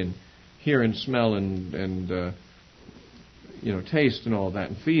see and hear and smell and taste and all that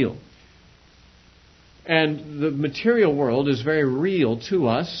and feel. And the material world is very real to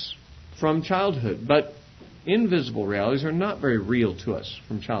us from childhood, but invisible realities are not very real to us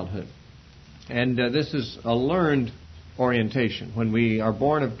from childhood. And this is a learned orientation. When we are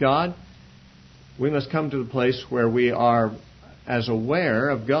born of God, we must come to the place where we are as aware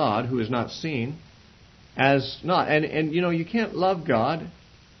of God, who is not seen, as not. And you can't love God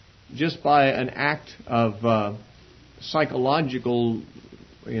just by an act of psychological,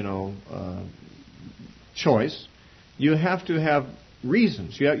 choice. You have to have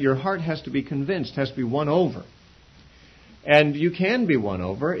reasons. Your heart has to be convinced, has to be won over. And you can be won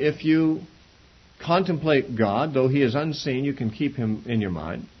over if you contemplate God, though He is unseen, you can keep Him in your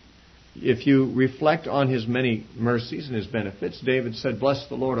mind. If you reflect on His many mercies and His benefits, David said, "Bless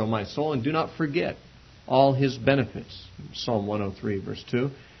the Lord, O my soul, and do not forget all His benefits." Psalm 103, verse 2.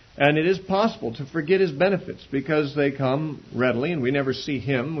 And it is possible to forget His benefits because they come readily, and we never see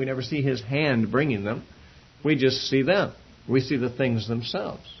Him. We never see His hand bringing them. We just see them. We see the things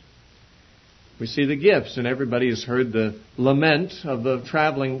themselves. We see the gifts, and everybody has heard the lament of the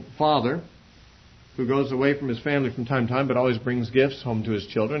traveling father who goes away from his family from time to time, but always brings gifts home to his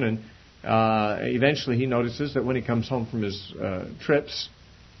children. And eventually he notices that when he comes home from his trips,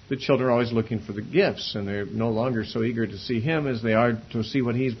 the children are always looking for the gifts, and they're no longer so eager to see him as they are to see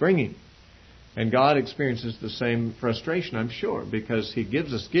what he's bringing. And God experiences the same frustration, I'm sure, because He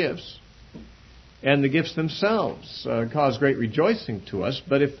gives us gifts, and the gifts themselves cause great rejoicing to us.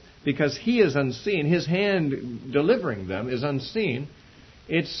 But because He is unseen, His hand delivering them is unseen,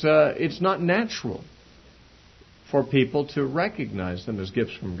 it's not natural for people to recognize them as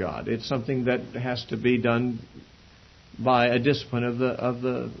gifts from God. It's something that has to be done by a discipline of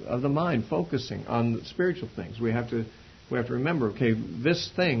the mind, focusing on the spiritual things. We have to remember, okay, this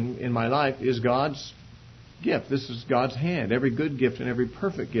thing in my life is God's gift. This is God's hand. Every good gift and every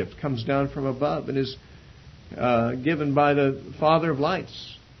perfect gift comes down from above and is given by the Father of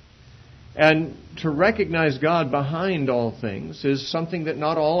lights. And to recognize God behind all things is something that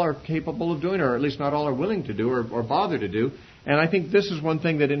not all are capable of doing, or at least not all are willing to do or bother to do. And I think this is one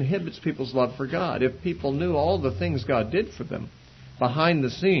thing that inhibits people's love for God. If people knew all the things God did for them behind the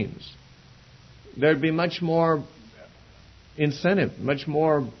scenes, there'd be much more incentive, much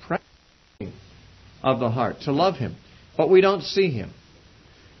more pressure of the heart to love Him. But we don't see Him.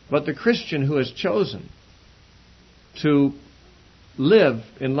 But the Christian who has chosen to live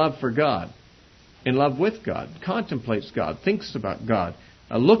in love for God, in love with God, contemplates God, thinks about God,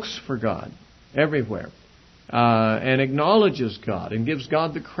 looks for God everywhere, and acknowledges God and gives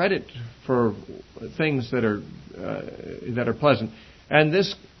God the credit for things that are pleasant. And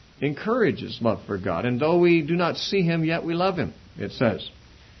this encourages love for God. And though we do not see Him, yet we love Him, it says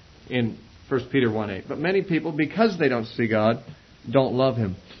in 1 Peter 1:8. But many people, because they don't see God, don't love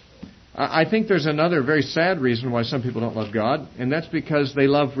Him. I think there's another very sad reason why some people don't love God, and that's because they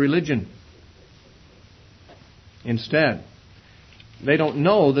love religion instead. They don't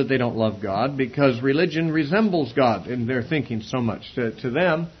know that they don't love God because religion resembles God in their thinking so much. To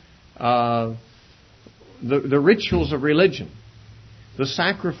them, the rituals of religion, the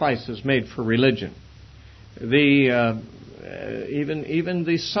sacrifices made for religion, even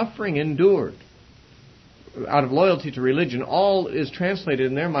the suffering endured out of loyalty to religion, all is translated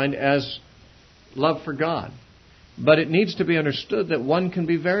in their mind as love for God. But it needs to be understood that one can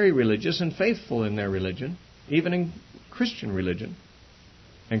be very religious and faithful in their religion, even in Christian religion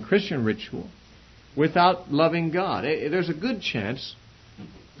and Christian ritual, without loving God. There's a good chance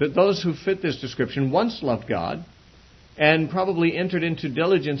that those who fit this description once loved God and probably entered into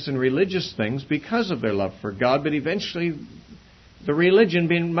diligence in religious things because of their love for God, but eventually the religion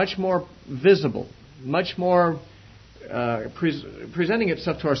being much more visible, much more presenting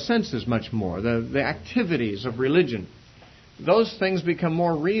itself to our senses much more. The activities of religion, those things become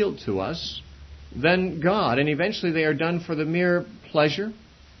more real to us than God. And eventually they are done for the mere pleasure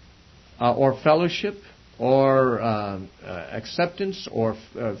or fellowship or acceptance or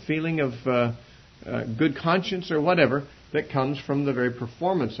feeling of good conscience or whatever that comes from the very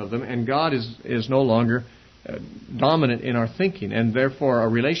performance of them. And God is no longer dominant in our thinking, and therefore a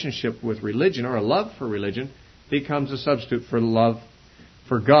relationship with religion or a love for religion becomes a substitute for love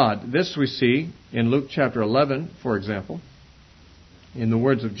for God. This we see in Luke chapter 11, for example, in the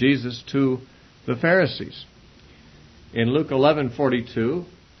words of Jesus to the Pharisees. In Luke 11:42,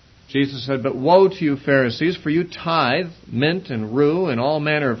 Jesus said, "But woe to you, Pharisees, for you tithe mint and rue and all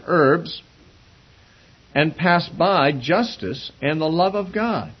manner of herbs, and pass by justice and the love of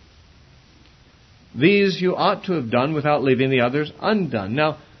God. These you ought to have done without leaving the others undone."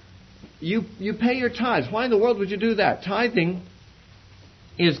 Now, you pay your tithes. Why in the world would you do that? Tithing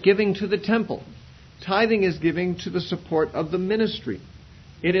is giving to the temple. Tithing is giving to the support of the ministry.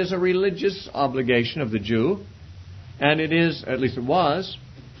 It is a religious obligation of the Jew, and it is, at least it was,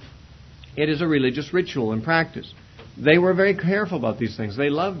 it is a religious ritual and practice. They were very careful about these things. They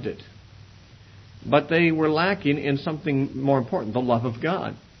loved it. But they were lacking in something more important, the love of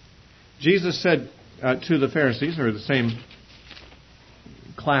God. Jesus said to the Pharisees, or the same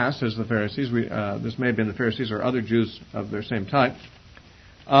class as the Pharisees, this may have been the Pharisees or other Jews of their same type.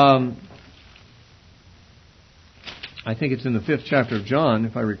 I think it's in the 5th chapter of John,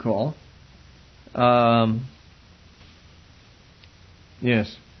 if I recall.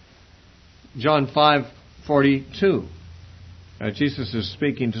 Yes. John 5:42. Jesus is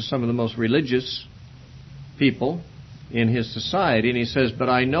speaking to some of the most religious people in His society, and He says, "But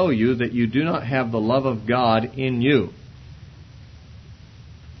I know you, that you do not have the love of God in you."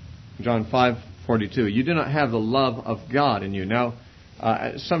 John 5:42. You do not have the love of God in you. Now,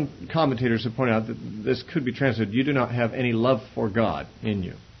 some commentators have pointed out that this could be translated, you do not have any love for God in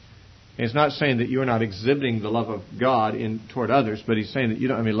you. And it's not saying that you are not exhibiting the love of God toward others, but He's saying that you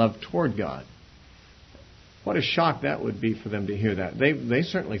don't have any love toward God. What a shock that would be for them to hear that. They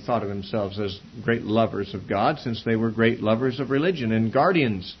certainly thought of themselves as great lovers of God, since they were great lovers of religion and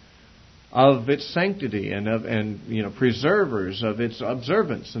guardians of its sanctity and preservers of its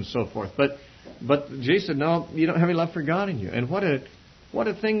observance and so forth. But Jesus said, no, you don't have any love for God in you. And what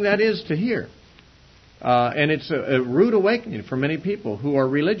a thing that is to hear. And it's a rude awakening for many people who are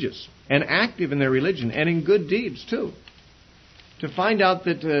religious and active in their religion and in good deeds too, to find out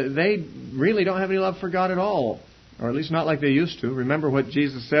that they really don't have any love for God at all, or at least not like they used to. Remember what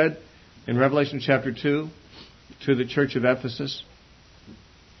Jesus said in Revelation chapter 2 to the church of Ephesus?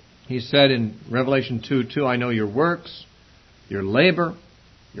 He said in Revelation 2:2, "I know your works, your labor,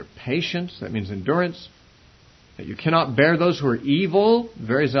 your patience," that means endurance, "that you cannot bear those who are evil,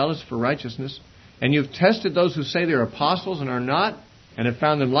 very zealous for righteousness, and you've tested those who say they're apostles and are not, and have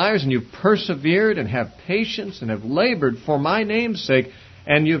found them liars, and you've persevered and have patience and have labored for my name's sake,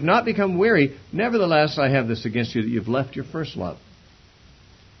 and you've not become weary. Nevertheless, I have this against you, that you've left your first love.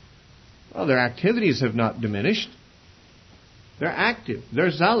 Well, their activities have not diminished. They're active.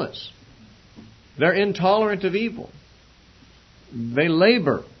 They're zealous. They're intolerant of evil. They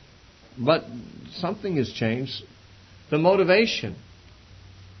labor. But something has changed. The motivation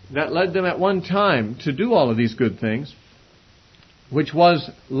that led them at one time to do all of these good things, which was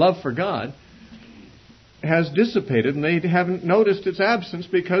love for God, has dissipated, and they haven't noticed its absence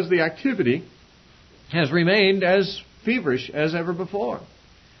because the activity has remained as feverish as ever before.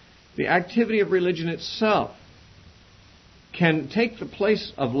 The activity of religion itself can take the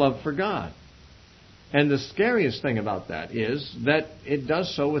place of love for God. And the scariest thing about that is that it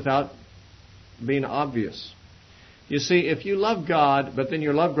does so without being obvious. You see, if you love God, but then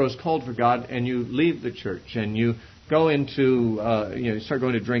your love grows cold for God, and you leave the church, and you go into, you start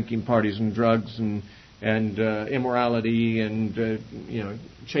going to drinking parties and drugs and immorality and,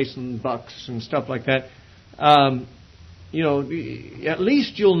 chasing bucks and stuff like that, at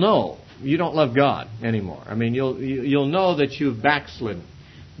least you'll know you don't love God anymore. I mean, you'll know that you've backslidden.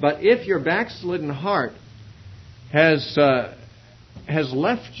 But if your backslidden heart has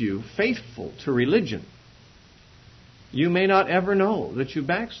left you faithful to religion, you may not ever know that you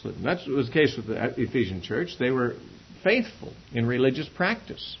backslidden. That was the case with the Ephesian church. They were faithful in religious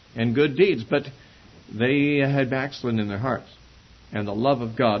practice and good deeds, but they had backslidden in their hearts, and the love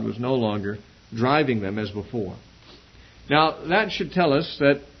of God was no longer driving them as before. Now, that should tell us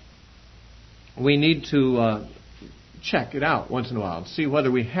that we need to check it out once in a while and see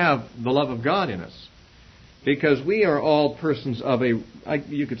whether we have the love of God in us. Because we are all persons of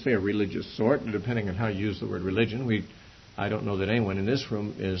you could say a religious sort, depending on how you use the word religion. I don't know that anyone in this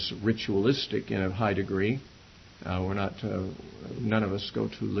room is ritualistic in a high degree. We're not, none of us go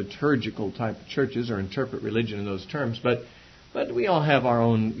to liturgical type of churches or interpret religion in those terms, but we all have our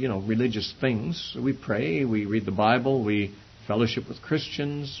own, religious things. We pray, we read the Bible, we fellowship with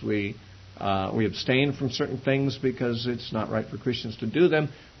Christians, we abstain from certain things because it's not right for Christians to do them.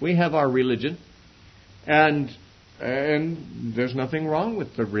 We have our religion, and there's nothing wrong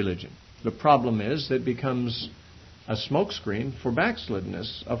with the religion. The problem is that it becomes a smokescreen for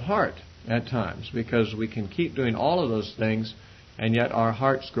backsliddenness of heart at times, because we can keep doing all of those things, and yet our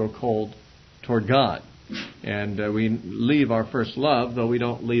hearts grow cold toward God. And we leave our first love, though we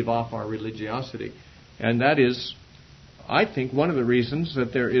don't leave off our religiosity. And that is, I think, one of the reasons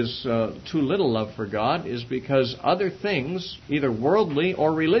that there is too little love for God is because other things, either worldly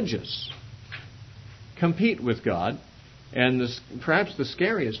or religious, compete with God. And perhaps the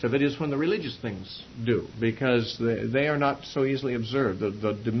scariest of it is when the religious things do, because they are not so easily observed.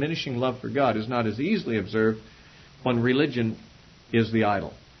 The diminishing love for God is not as easily observed when religion is the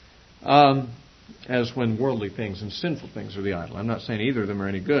idol, as when worldly things and sinful things are the idol. I'm not saying either of them are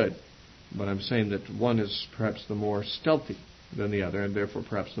any good, but I'm saying that one is perhaps the more stealthy than the other, and therefore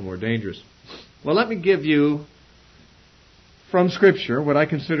perhaps the more dangerous. Well, let me give you from Scripture what I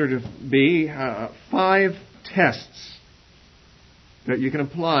consider to be 5 tests that you can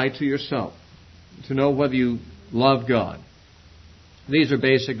apply to yourself to know whether you love God. These are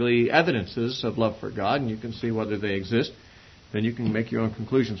basically evidences of love for God, and you can see whether they exist. Then you can make your own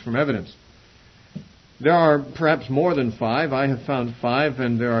conclusions from evidence. There are perhaps more than 5. I have found 5,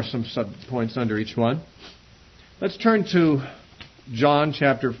 and there are some sub-points under each one. Let's turn to John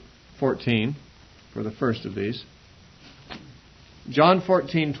chapter 14 for the first of these. John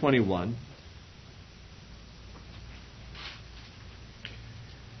 14:21.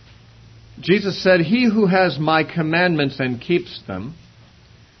 Jesus said, "He who has my commandments and keeps them,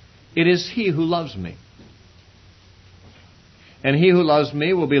 it is he who loves me. And he who loves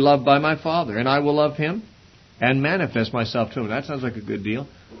me will be loved by my Father, and I will love him and manifest myself to him." That sounds like a good deal.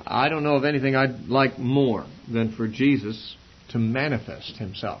 I don't know of anything I'd like more than for Jesus to manifest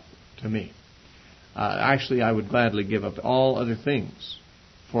himself to me. Actually, I would gladly give up all other things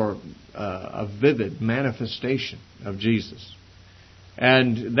for a vivid manifestation of Jesus.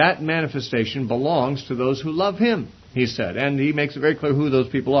 And that manifestation belongs to those who love him, he said. And he makes it very clear who those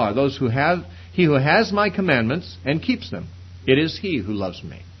people are. He who has my commandments and keeps them, it is he who loves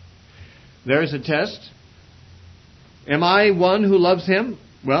me. There is a test. Am I one who loves him?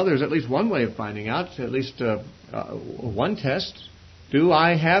 Well, there's at least one way of finding out, at least one test. Do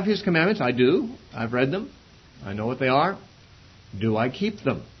I have his commandments? I do. I've read them. I know what they are. Do I keep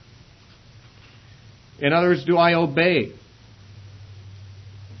them? In other words, do I obey?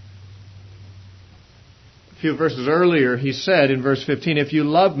 A few verses earlier, he said in verse 15, "If you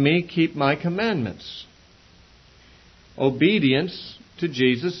love me, keep my commandments." Obedience to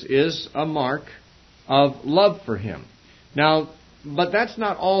Jesus is a mark of love for him. Now, But that's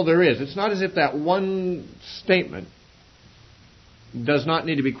not all there is. It's not as if that one statement does not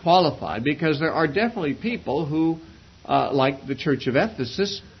need to be qualified, because there are definitely people who, like the church of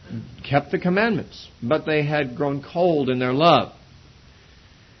Ephesus, kept the commandments, but they had grown cold in their love.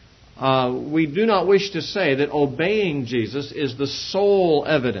 We do not wish to say that obeying Jesus is the sole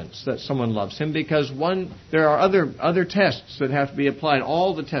evidence that someone loves Him, because there are other tests that have to be applied.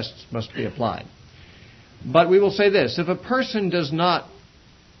 All the tests must be applied. But we will say this: if a person does not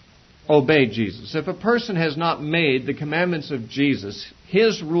obey Jesus, if a person has not made the commandments of Jesus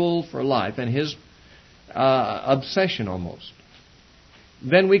his rule for life and his obsession almost,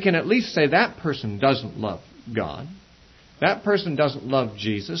 then we can at least say that person doesn't love God. That person doesn't love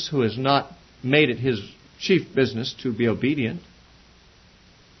Jesus, who has not made it his chief business to be obedient.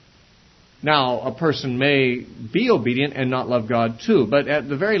 Now, a person may be obedient and not love God too, but at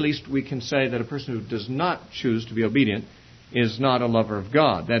the very least we can say that a person who does not choose to be obedient is not a lover of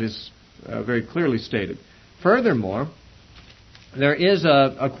God. That is very clearly stated. Furthermore, there is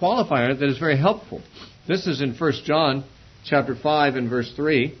a qualifier that is very helpful. This is in 1 John chapter 5 and verse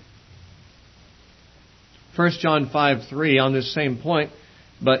 3. 1 John 5:3 on this same point,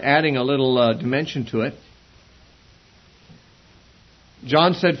 but adding a little dimension to it.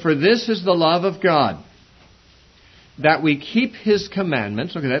 John said, "For this is the love of God, that we keep His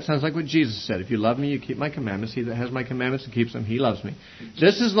commandments." Okay, that sounds like what Jesus said. If you love me, you keep my commandments. He that has my commandments and keeps them, he loves me.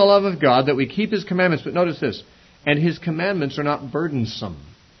 This is the love of God, that we keep His commandments. But notice this: and His commandments are not burdensome.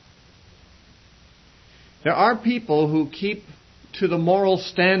 There are people who keep to the moral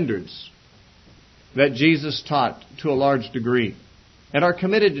standards that Jesus taught to a large degree, and are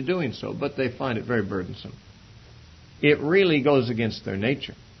committed to doing so, but they find it very burdensome. It really goes against their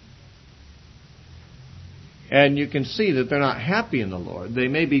nature. And you can see that they're not happy in the Lord. They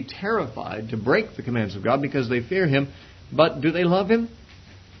may be terrified to break the commands of God because they fear Him, but do they love Him?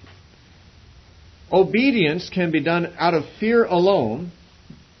 Obedience can be done out of fear alone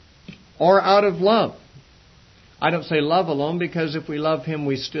or out of love. I don't say love alone, because if we love Him,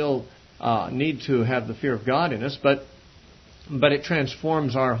 we still need to have the fear of God in us, but it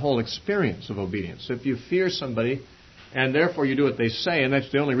transforms our whole experience of obedience. If you fear somebody and therefore you do what they say, and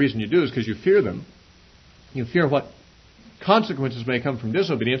that's the only reason you do is because you fear them, you fear what consequences may come from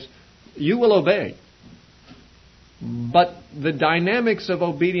disobedience, you will obey. But the dynamics of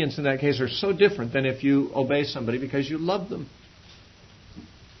obedience in that case are so different than if you obey somebody because you love them.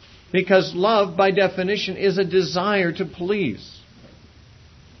 Because love, by definition, is a desire to please.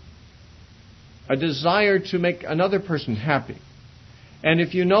 A desire to make another person happy. And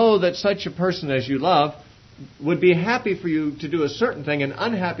if you know that such a person as you love would be happy for you to do a certain thing and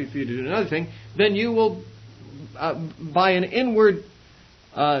unhappy for you to do another thing, then you will, by an inward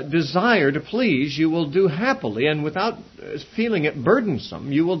desire to please, you will do happily, and without feeling it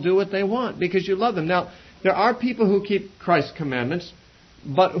burdensome, you will do what they want because you love them. Now, there are people who keep Christ's commandments,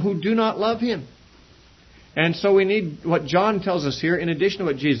 but who do not love Him. And so we need what John tells us here, in addition to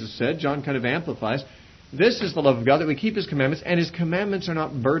what Jesus said. John kind of amplifies. This is the love of God, that we keep His commandments, and His commandments are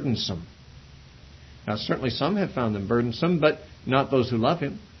not burdensome. Now, certainly some have found them burdensome, but not those who love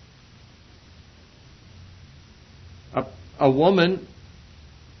Him. A woman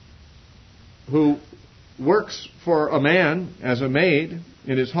who works for a man as a maid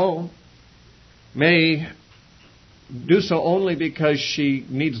in his home may do so only because she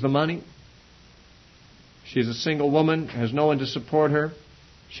needs the money. She's a single woman, has no one to support her.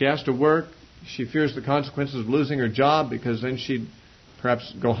 She has to work. She fears the consequences of losing her job, because then she'd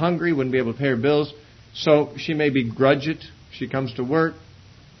perhaps go hungry, wouldn't be able to pay her bills. So she may begrudge it. She comes to work.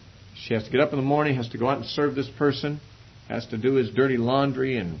 She has to get up in the morning, has to go out and serve this person, has to do his dirty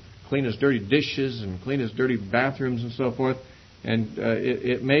laundry and clean his dirty dishes and clean his dirty bathrooms and so forth. And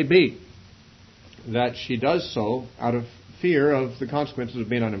it may be that she does so out of fear of the consequences of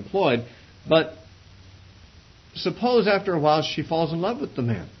being unemployed. But suppose after a while she falls in love with the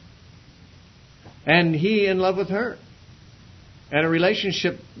man, and he in love with her, and a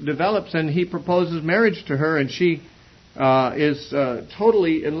relationship develops, and he proposes marriage to her, and she is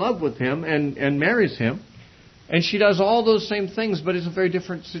totally in love with him and marries him, and she does all those same things, but it's a very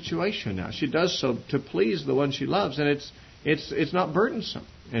different situation now. She does so to please the one she loves, and it's not burdensome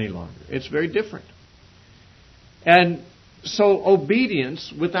any longer. It's very different. And so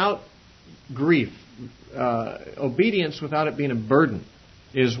obedience without grief, obedience without it being a burden,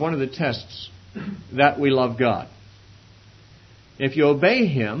 is one of the tests that we love God. If you obey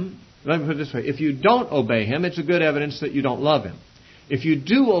Him, let me put it this way, if you don't obey Him, it's a good evidence that you don't love Him. If you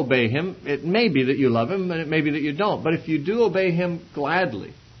do obey Him, it may be that you love Him, and it may be that you don't. But if you do obey Him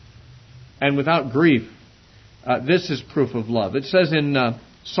gladly and without grief, This is proof of love. It says in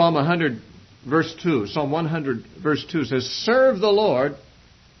Psalm 100, verse 2, Psalm 100, verse 2 says, serve the Lord,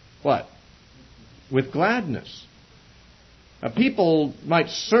 what? With gladness. Now, people might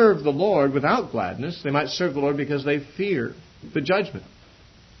serve the Lord without gladness. They might serve the Lord because they fear the judgment.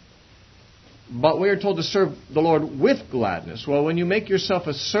 But we are told to serve the Lord with gladness. Well, when you make yourself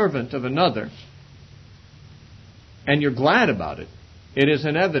a servant of another, and you're glad about it, it is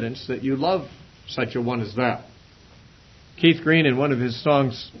an evidence that you love such a one as that. Keith Green, in one of his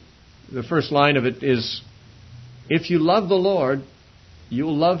songs, the first line of it is, if you love the Lord, you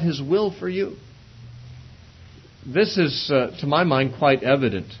will love His will for you. This is, to my mind, quite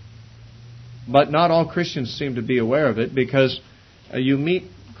evident. But not all Christians seem to be aware of it, because you meet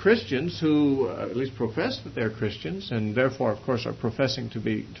Christians who at least profess that they're Christians, and therefore, of course, are professing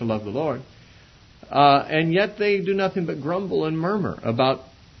to love the Lord. And yet they do nothing but grumble and murmur about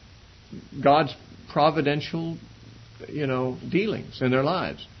God's providential, dealings in their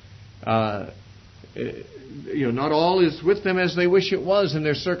lives. Not all is with them as they wish it was in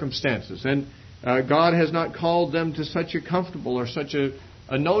their circumstances. And God has not called them to such a comfortable or such a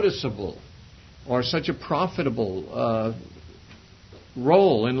noticeable or such a profitable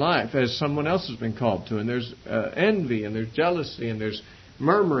role in life as someone else has been called to. And there's envy, and there's jealousy, and there's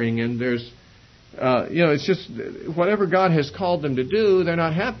murmuring, and there's, it's just whatever God has called them to do, they're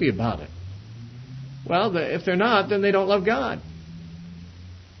not happy about it. Well, if they're not, then they don't love God.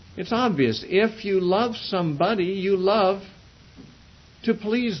 It's obvious. If you love somebody, you love to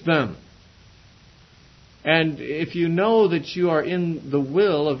please them. And if you know that you are in the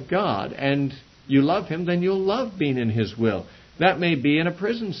will of God and you love Him, then you'll love being in His will. That may be in a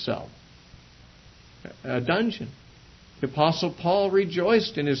prison cell, a dungeon. The Apostle Paul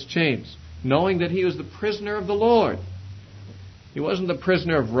rejoiced in his chains, knowing that he was the prisoner of the Lord. He wasn't the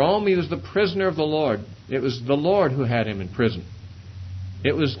prisoner of Rome, he was the prisoner of the Lord. It was the Lord who had him in prison.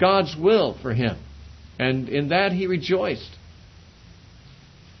 It was God's will for him. And in that he rejoiced.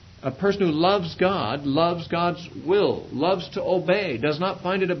 A person who loves God, loves God's will, loves to obey, does not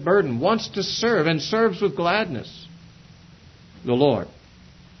find it a burden, wants to serve, and serves with gladness the Lord.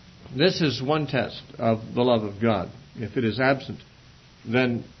 This is one test of the love of God. If it is absent,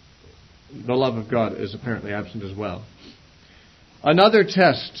 then the love of God is apparently absent as well. Another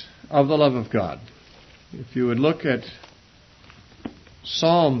test of the love of God. If you would look at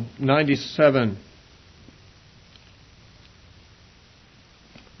Psalm 97.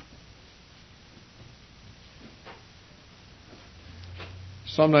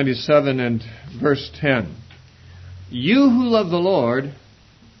 Psalm 97 and verse 10. You who love the Lord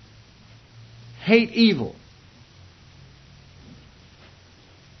hate evil.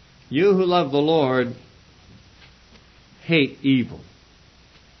 You who love the Lord hate evil.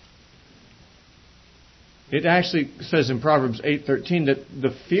 It actually says in Proverbs 8:13 that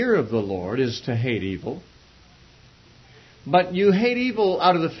the fear of the Lord is to hate evil. But you hate evil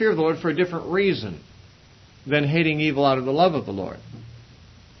out of the fear of the Lord for a different reason than hating evil out of the love of the Lord.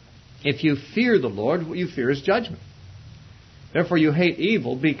 If you fear the Lord, what you fear is judgment. Therefore you hate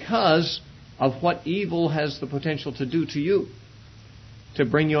evil because of what evil has the potential to do to you, to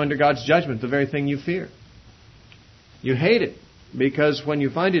bring you under God's judgment, the very thing you fear. You hate it because when you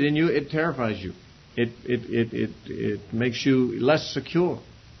find it in you, it terrifies you. It makes you less secure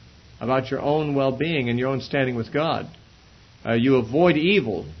about your own well-being and your own standing with God. You avoid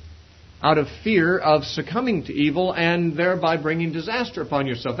evil out of fear of succumbing to evil and thereby bringing disaster upon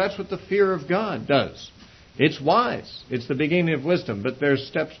yourself. That's what the fear of God does. It's wise. It's the beginning of wisdom, but there's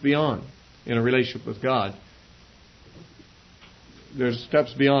steps beyond in a relationship with God. There's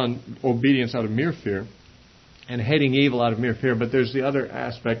steps beyond obedience out of mere fear and hating evil out of mere fear, but there's the other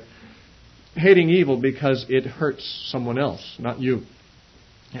aspect, hating evil because it hurts someone else, not you.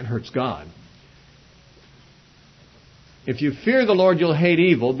 It hurts God. If you fear the Lord, you'll hate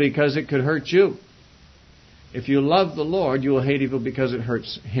evil because it could hurt you. If you love the Lord, you will hate evil because it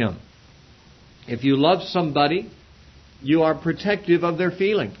hurts Him. If you love somebody, you are protective of their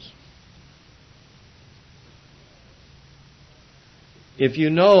feelings. If you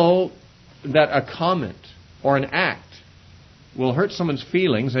know that a comment or an act will hurt someone's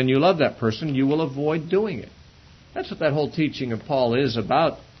feelings and you love that person, you will avoid doing it. That's what that whole teaching of Paul is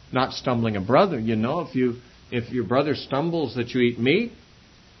about, not stumbling a brother. If your brother stumbles that you eat meat,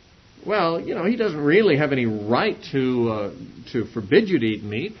 well, he doesn't really have any right to forbid you to eat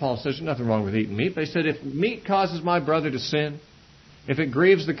meat. Paul says there's nothing wrong with eating meat. But he said, if meat causes my brother to sin, if it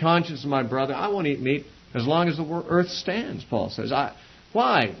grieves the conscience of my brother, I won't eat meat as long as the earth stands, Paul says.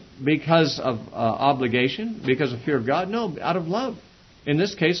 Why? Because of obligation? Because of fear of God? No, out of love. In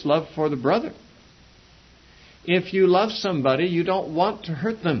this case, love for the brother. if you love somebody, you don't want to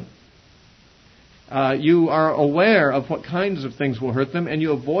hurt them. You are aware of what kinds of things will hurt them, and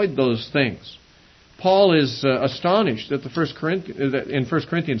you avoid those things. Paul is astonished that in 1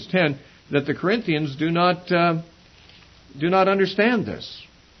 Corinthians 10 that the Corinthians do not understand this.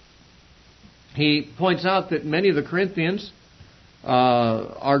 He points out that many of the Corinthians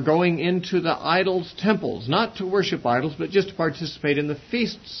are going into the idols' temples, not to worship idols, but just to participate in the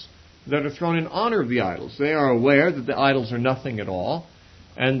feasts that are thrown in honor of the idols. They are aware that the idols are nothing at all,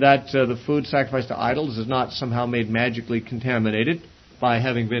 and that the food sacrificed to idols is not somehow made magically contaminated by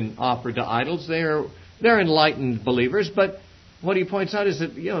having been offered to idols. They're enlightened believers, but what he points out is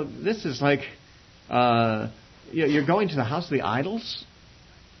that, this is like you're going to the house of the idols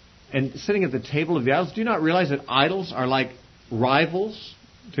and sitting at the table of the idols. Do you not realize that idols are like rivals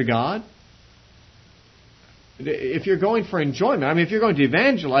to God? If you're going for enjoyment, if you're going to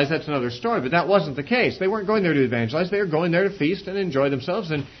evangelize, that's another story, but that wasn't the case. They weren't going there to evangelize. They were going there to feast and enjoy themselves,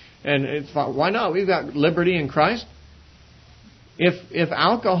 and it's, why not? We've got liberty in Christ. If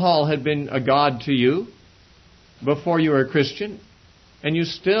alcohol had been a god to you before you were a Christian, and you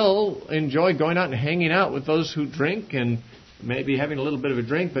still enjoy going out and hanging out with those who drink and maybe having a little bit of a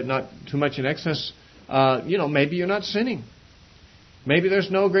drink, but not too much in excess, maybe you're not sinning. Maybe there's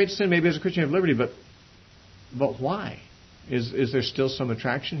no great sin. Maybe as a Christian you have liberty, but why? Is there still some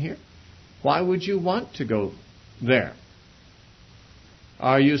attraction here? Why would you want to go there?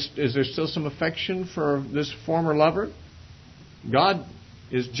 Is there still some affection for this former lover? God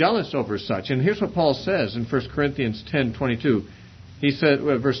is jealous over such. And here's what Paul says in 1 Corinthians 10:22. He said,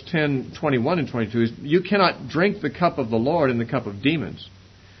 verse 10:21 and 22, you cannot drink the cup of the Lord and the cup of demons.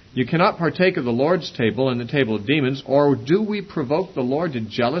 You cannot partake of the Lord's table and the table of demons, or do we provoke the Lord to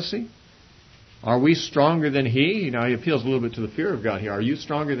jealousy? Are we stronger than He? Now he appeals a little bit to the fear of God here. Are you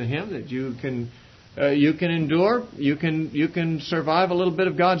stronger than Him, that you can endure? You can survive a little bit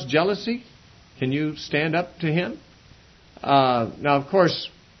of God's jealousy? Can you stand up to Him? Now, of course,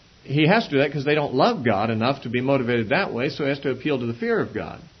 he has to do that because they don't love God enough to be motivated that way, so he has to appeal to the fear of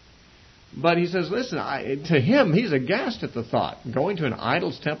God. But he says, listen, to him, he's aghast at the thought. Going to an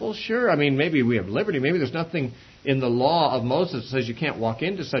idol's temple? Sure, maybe we have liberty. Maybe there's nothing in the law of Moses that says you can't walk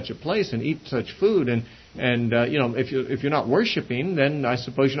into such a place and eat such food. And if you're not worshiping, then I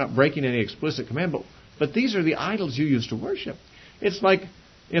suppose you're not breaking any explicit command. But these are the idols you used to worship. It's like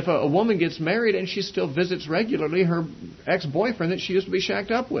if a woman gets married and she still visits regularly her ex-boyfriend that she used to be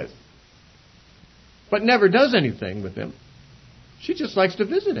shacked up with, but never does anything with him. She just likes to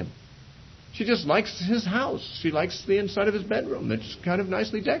visit him. She just likes his house. She likes the inside of his bedroom. It's kind of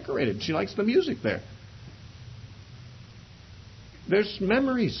nicely decorated. She likes the music there. There's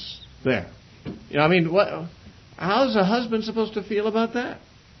memories there. How's a husband supposed to feel about that?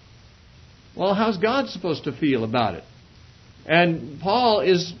 Well, how's God supposed to feel about it? And Paul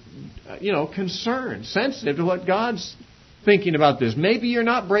is, concerned, sensitive to what God's thinking about this. Maybe you're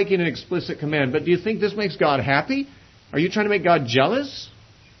not breaking an explicit command, but do you think this makes God happy? Are you trying to make God jealous?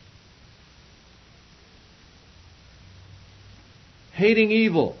 Hating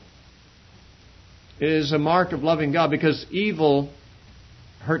evil is a mark of loving God, because evil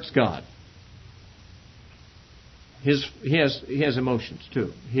hurts God. He has emotions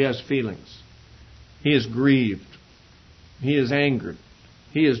too. He has feelings. He is grieved. He is angered.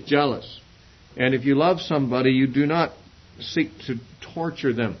 He is jealous. And if you love somebody, you do not seek to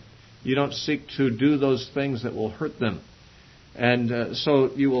torture them. You don't seek to do those things that will hurt them. And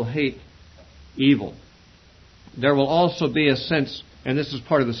so you will hate evil. There will also be a sense, and this is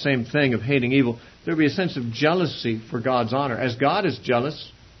part of the same thing of hating evil, there will be a sense of jealousy for God's honor. As God is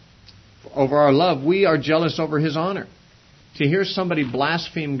jealous over our love, we are jealous over His honor. To hear somebody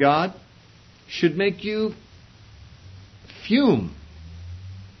blaspheme God should make you fume.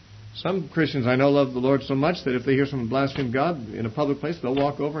 Some Christians I know love the Lord so much that if they hear someone blaspheme God in a public place, they'll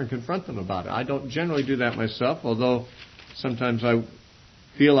walk over and confront them about it. I don't generally do that myself, although sometimes I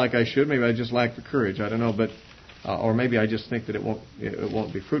feel like I should. Maybe I just lack the courage. I don't know, but or maybe I just think that it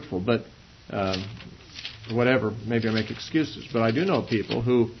won't be fruitful. But whatever, maybe I make excuses. But I do know people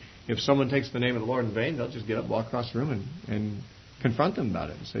who, if someone takes the name of the Lord in vain, they'll just get up, walk across the room, and confront them about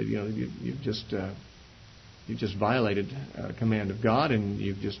it and say, you've just violated a command of God, and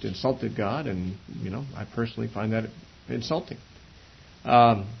you've just insulted God, and I personally find that insulting.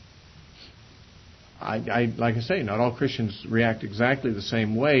 Like I say, not all Christians react exactly the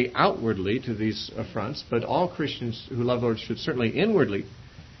same way outwardly to these affronts, but all Christians who love the Lord should certainly inwardly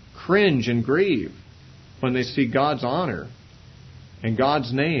cringe and grieve when they see God's honor and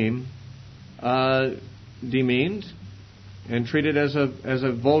God's name demeaned and treated as a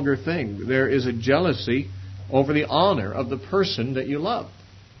vulgar thing. There is a jealousy over the honor of the person that you love.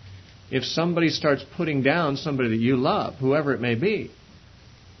 If somebody starts putting down somebody that you love, whoever it may be,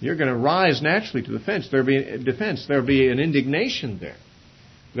 you're going to rise naturally to the defense. There'll be a defense. There'll be an indignation there.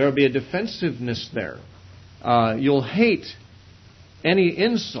 There'll be a defensiveness there. You'll hate any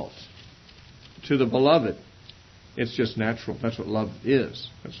insult to the beloved. It's just natural. That's what love is.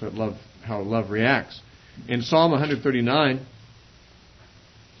 That's how love reacts. In Psalm 139,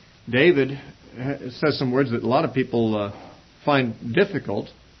 David says some words that a lot of people find difficult,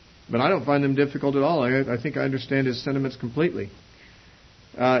 but I don't find them difficult at all. I think I understand his sentiments completely.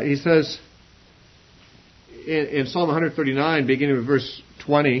 He says in Psalm 139, beginning with verse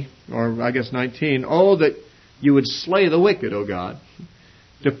 20, or I guess 19, "Oh, that you would slay the wicked, O God.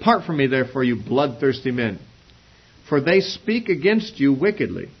 Depart from me, therefore, you bloodthirsty men. For they speak against you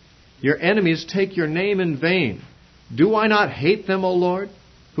wickedly. Your enemies take your name in vain. Do I not hate them, O Lord,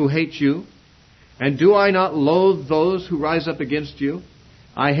 who hate you? And do I not loathe those who rise up against you?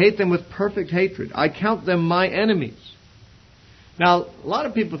 I hate them with perfect hatred. I count them my enemies." Now, a lot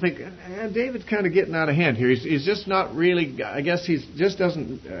of people think, David's kind of getting out of hand here. He's just not really, I guess he just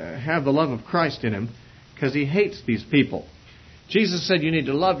doesn't have the love of Christ in him because he hates these people. Jesus said you need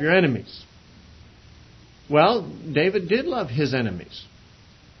to love your enemies. Well, David did love his enemies.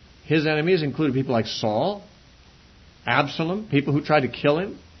 His enemies included people like Saul, Absalom, people who tried to kill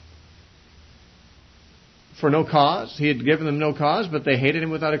him for no cause. He had given them no cause, but they hated him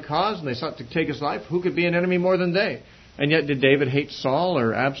without a cause, and they sought to take his life. Who could be an enemy more than they? And yet, did David hate Saul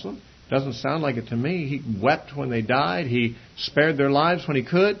or Absalom? Doesn't sound like it to me. He wept when they died. He spared their lives when he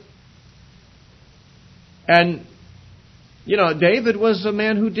could. And, David was a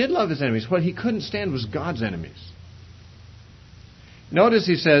man who did love his enemies. What he couldn't stand was God's enemies. Notice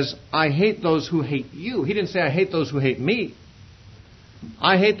he says, I hate those who hate you. He didn't say, I hate those who hate me.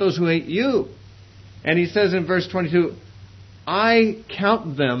 I hate those who hate you. And he says in verse 22, I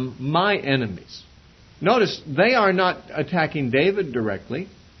count them my enemies. Notice, they are not attacking David directly.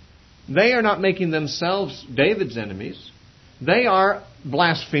 They are not making themselves David's enemies. They are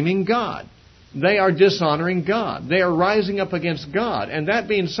blaspheming God. They are dishonoring God. They are rising up against God. And that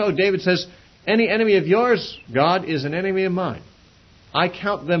being so, David says, any enemy of yours, God, is an enemy of mine. I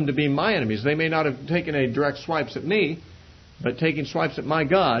count them to be my enemies. They may not have taken any direct swipes at me, but taking swipes at my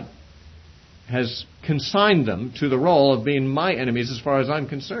God has consigned them to the role of being my enemies as far as I'm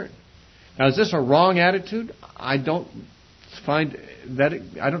concerned. Now, is this a wrong attitude? I don't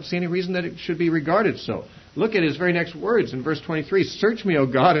see any reason that it should be regarded so. Look at his very next words in verse 23. Search me, O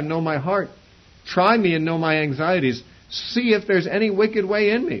God, and know my heart. Try me and know my anxieties. See if there's any wicked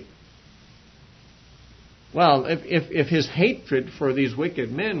way in me. Well, if his hatred for these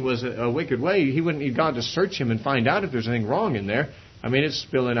wicked men was a wicked way, he wouldn't need God to search him and find out if there's anything wrong in there. I mean, it's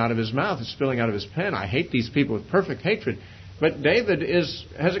spilling out of his mouth. It's spilling out of his pen. I hate these people with perfect hatred. But David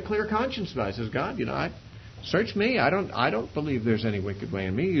has a clear conscience about it. He says, God, search me. I don't believe there's any wicked way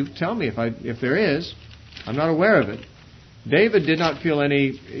in me. You tell me if there is. I'm not aware of it. David did not feel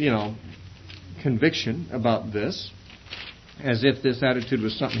any, conviction about this, as if this attitude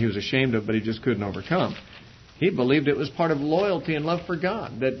was something he was ashamed of, but he just couldn't overcome. He believed it was part of loyalty and love for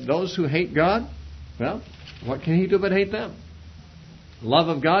God, that those who hate God, well, what can he do but hate them? Love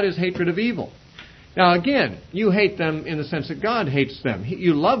of God is hatred of evil. Now again, you hate them in the sense that God hates them.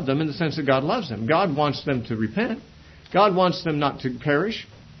 You love them in the sense that God loves them. God wants them to repent. God wants them not to perish,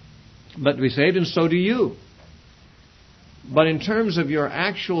 but to be saved, and so do you. But in terms of your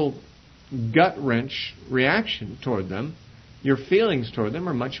actual gut-wrench reaction toward them, your feelings toward them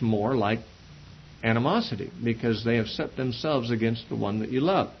are much more like animosity, because they have set themselves against the one that you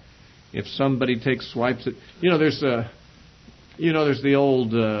love. If somebody takes swipes at... there's the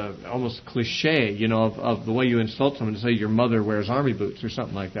old almost cliche, of the way you insult someone to say your mother wears army boots or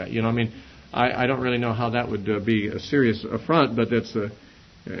something like that. I don't really know how that would be a serious affront, but that's a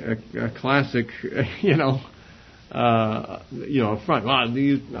classic, affront.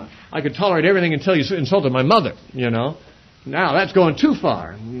 Well, I could tolerate everything until you insulted my mother, Now that's going too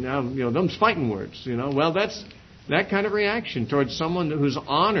far. Now, them's fighting words, Well, that's that kind of reaction towards someone whose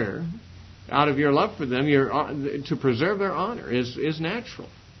honor, out of your love for them, to preserve their honor is natural.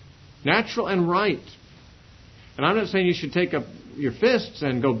 Natural and right. And I'm not saying you should take up your fists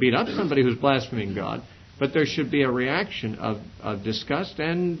and go beat up somebody who's blaspheming God, but there should be a reaction of disgust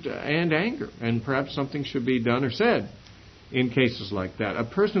and anger, and perhaps something should be done or said in cases like that. A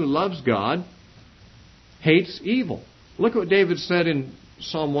person who loves God hates evil. Look at what David said in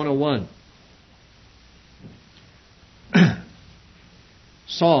Psalm 101.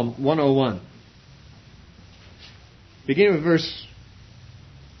 Psalm 101. Beginning with verse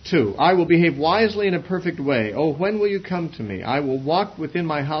 2. I will behave wisely in a perfect way. Oh, when will you come to me? I will walk within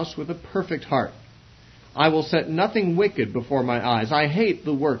my house with a perfect heart. I will set nothing wicked before my eyes. I hate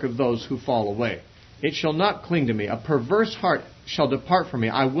the work of those who fall away. It shall not cling to me. A perverse heart shall depart from me.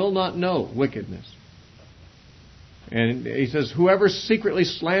 I will not know wickedness. And he says, whoever secretly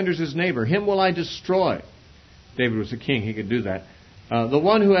slanders his neighbor, him will I destroy. David was a king. He could do that. The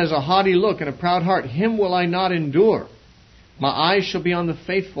one who has a haughty look and a proud heart, him will I not endure. My eyes shall be on the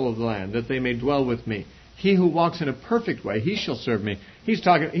faithful of the land, that they may dwell with me. He who walks in a perfect way, he shall serve me. He's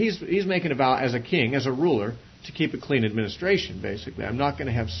making a vow as a king, as a ruler, to keep a clean administration, basically. I'm not going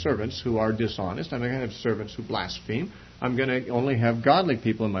to have servants who are dishonest. I'm not going to have servants who blaspheme. I'm going to only have godly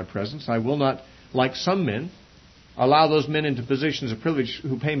people in my presence. I will not, like some men, allow those men into positions of privilege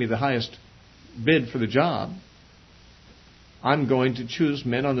who pay me the highest bid for the job. I'm going to choose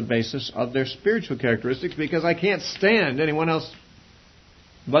men on the basis of their spiritual characteristics because I can't stand anyone else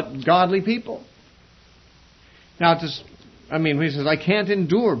but godly people. Now, when he says, I can't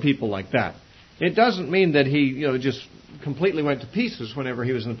endure people like that, it doesn't mean that he just completely went to pieces whenever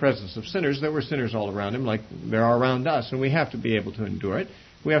he was in the presence of sinners. There were sinners all around him like there are around us, and we have to be able to endure it.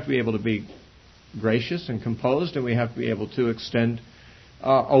 We have to be able to be gracious and composed, and we have to be able to extend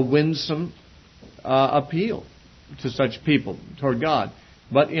a winsome appeal to such people toward God.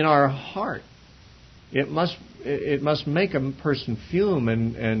 But in our heart, it must make a person fume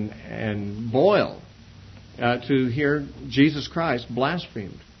and boil to hear Jesus Christ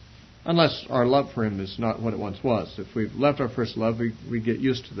blasphemed, unless our love for Him is not what it once was. If we've left our first love, we get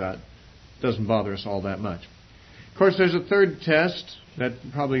used to that. It doesn't bother us all that much. Of course, there's a third test that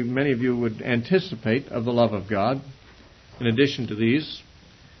probably many of you would anticipate of the love of God. In addition to these,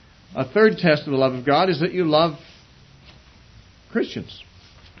 a third test of the love of God is that you love Christians.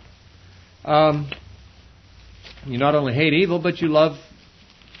 You not only hate evil, but you love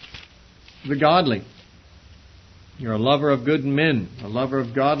the godly. You're a lover of good men, a lover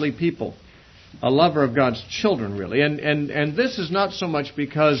of godly people, a lover of God's children, really. And this is not so much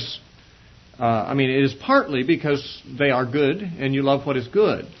because, it is partly because they are good and you love what is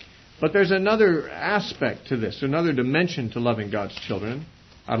good. But there's another aspect to this, another dimension to loving God's children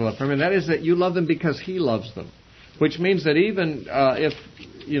out of love for Him, and that is that you love them because He loves them. Which means that even if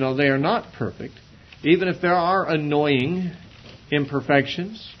they are not perfect, even if there are annoying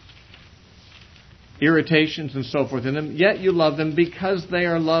imperfections, irritations and so forth in them, yet you love them because they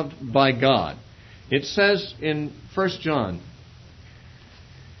are loved by God. It says in 1 John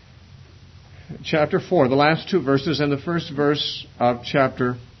chapter 4, the last two verses and the first verse of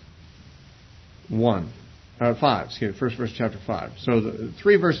chapter 5. First verse of chapter 5. So the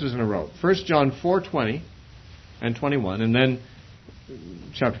three verses in a row. 1 John 4:20 and 21, and then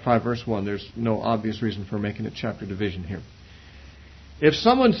chapter 5, verse 1. There's no obvious reason for making a chapter division here. If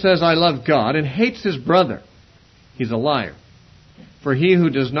someone says, I love God, and hates his brother, he's a liar. For he who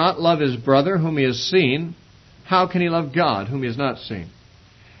does not love his brother whom he has seen, how can he love God whom he has not seen?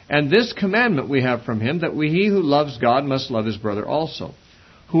 And this commandment we have from him, that he who loves God must love his brother also.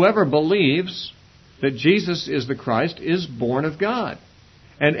 Whoever believes that Jesus is the Christ is born of God.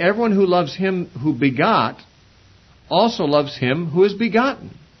 And everyone who loves him who begot also loves him who is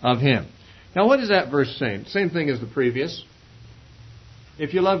begotten of him. Now what is that verse saying? Same thing as the previous.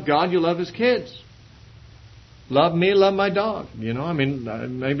 If you love God, you love His kids. Love me, love my dog.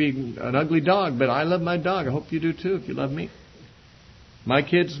 Maybe an ugly dog, but I love my dog. I hope you do too if you love me. My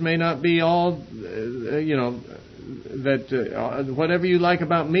kids may not be all, whatever you like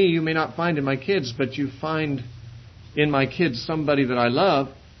about me, you may not find in my kids, but you find in my kids somebody that I love,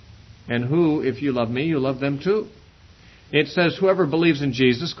 and who, if you love me, you love them too. It says, whoever believes in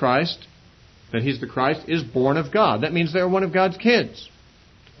Jesus Christ, that He's the Christ, is born of God. That means they're one of God's kids.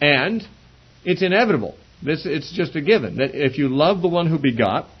 And it's inevitable. It's just a given that if you love the one who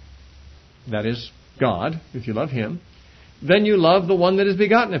begot, that is God, if you love Him, then you love the one that is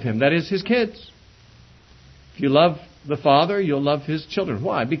begotten of Him, that is His kids. If you love the Father, you'll love His children.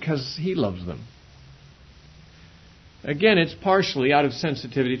 Why? Because He loves them. Again, it's partially out of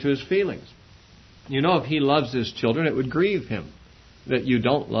sensitivity to His feelings. If He loves His children, it would grieve Him that you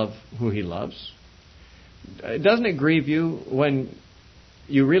don't love who He loves. Doesn't it grieve you when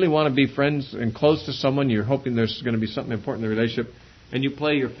you really want to be friends and close to someone, you're hoping there's going to be something important in the relationship, and you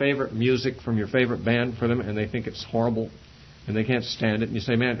play your favorite music from your favorite band for them, and they think it's horrible, and they can't stand it, and you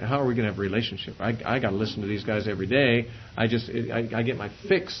say, man, how are we going to have a relationship? I got to listen to these guys every day. I get my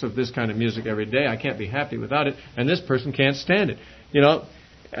fix of this kind of music every day. I can't be happy without it, and this person can't stand it.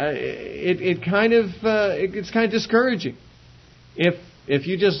 It's kind of discouraging if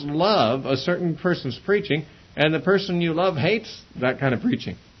you just love a certain person's preaching and the person you love hates that kind of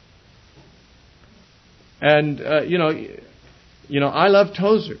preaching. And, I love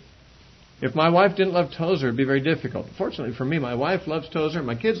Tozer. If my wife didn't love Tozer, it'd be very difficult. Fortunately for me, my wife loves Tozer,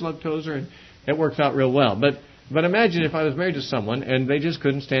 my kids love Tozer, and it works out real well. But imagine if I was married to someone and they just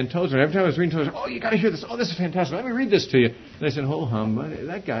couldn't stand Tozer. And every time I was reading Tozer, oh, you got to hear this. Oh, this is fantastic. Let me read this to you. And they said, oh,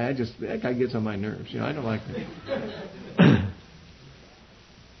 that guy gets on my nerves. I don't like that.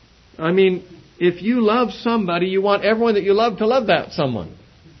 I mean, if you love somebody, you want everyone that you love to love that someone.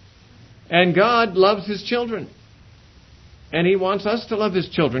 And God loves His children. And He wants us to love His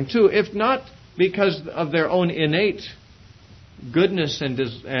children too, if not because of their own innate goodness and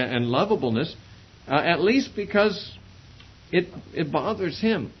lovableness, at least because it bothers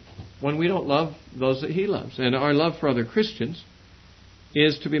Him when we don't love those that He loves. And our love for other Christians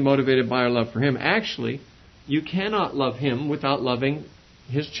is to be motivated by our love for Him. Actually, you cannot love Him without loving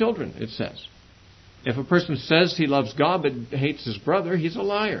His children, it says. If a person says he loves God but hates his brother, he's a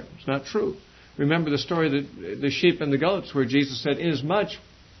liar. It's not true. Remember the story of the sheep and the goats, where Jesus said, inasmuch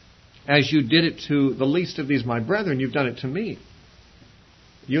as you did it to the least of these my brethren, you've done it to me.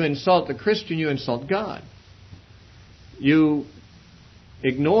 You insult the Christian, you insult God. You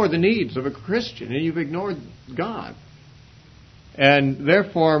ignore the needs of a Christian, and you've ignored God. And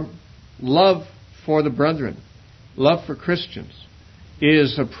therefore, love for the brethren, love for Christians,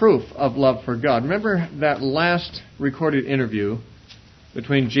 is a proof of love for God. Remember that last recorded interview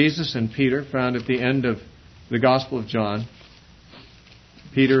between Jesus and Peter, found at the end of the Gospel of John.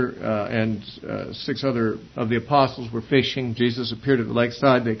 Peter and 6 other of the apostles were fishing. Jesus appeared at the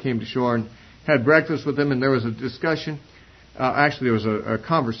lakeside. They came to shore and had breakfast with them, and there was a discussion. Actually, there was a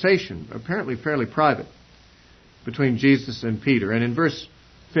conversation, apparently fairly private, between Jesus and Peter. And in verse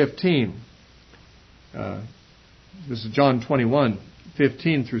 15, this is John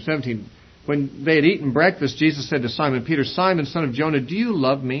 21:15 through 17. When they had eaten breakfast, Jesus said to Simon Peter, Simon, son of Jonah, do you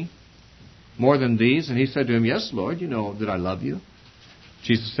love me more than these? And he said to him, yes, Lord, you know that I love you.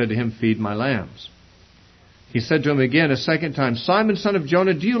 Jesus said to him, feed my lambs. He said to him again a second time, Simon, son of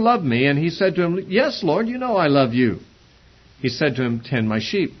Jonah, do you love me? And he said to him, yes, Lord, you know I love you. He said to him, tend my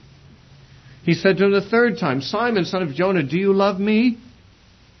sheep. He said to him the third time, Simon, son of Jonah, do you love me?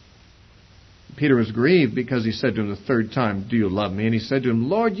 Peter was grieved because he said to him the third time, do you love me? And he said to him,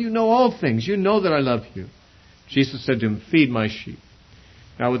 Lord, you know all things. You know that I love you. Jesus said to him, feed my sheep.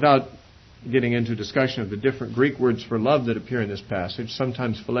 Now, without getting into discussion of the different Greek words for love that appear in this passage,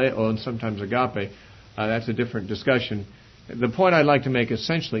 sometimes phileo and sometimes agape, that's a different discussion. The point I'd like to make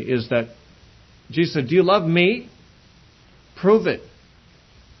essentially is that Jesus said, do you love me? Prove it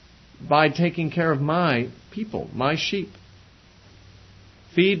by taking care of my people, my sheep.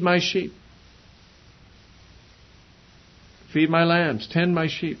 Feed my sheep. Feed my lambs, tend my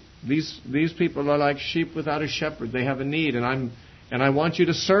sheep. These people are like sheep without a shepherd. They have a need, and I want you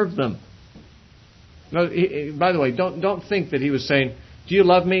to serve them. No, by the way, don't think that he was saying, do you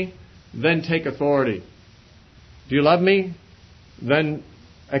love me? Then take authority. Do you love me? Then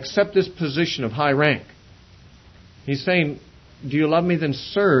accept this position of high rank. He's saying, do you love me? Then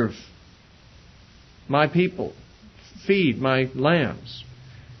serve my people. Feed my lambs.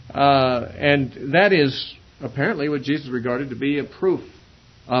 And that is apparently what Jesus regarded to be a proof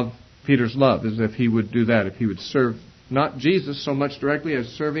of Peter's love, is if he would do that, if he would serve not Jesus so much directly as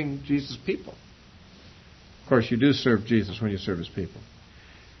serving Jesus' people. Of course, you do serve Jesus when you serve His people.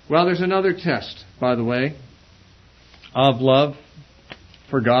 Well, there's another test, by the way, of love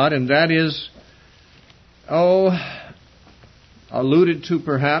for God, and that is, alluded to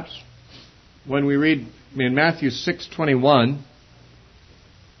perhaps when we read in Matthew 6:21.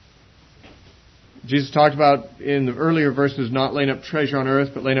 Jesus talked about in the earlier verses not laying up treasure on earth,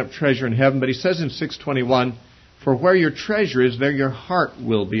 but laying up treasure in heaven. But He says in 6:21, for where your treasure is, there your heart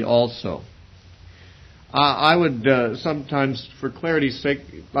will be also. I would sometimes, for clarity's sake,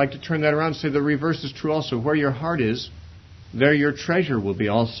 like to turn that around and say the reverse is true also. Where your heart is, there your treasure will be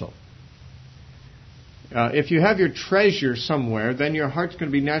also. If you have your treasure somewhere, then your heart's going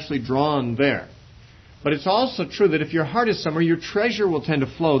to be naturally drawn there. But it's also true that if your heart is somewhere, your treasure will tend to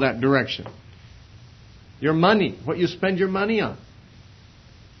flow that direction. Your money, what you spend your money on,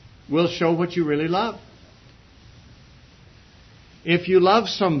 will show what you really love. If you love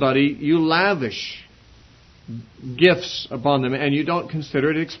somebody, you lavish gifts upon them and you don't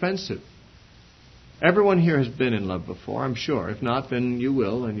consider it expensive. Everyone here has been in love before, I'm sure. If not, then you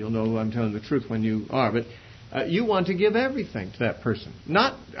will, and you'll know I'm telling the truth when you are. But you want to give everything to that person.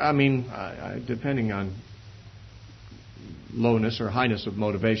 Not, depending on lowness or highness of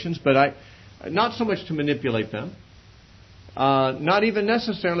motivations, but not so much to manipulate them, not even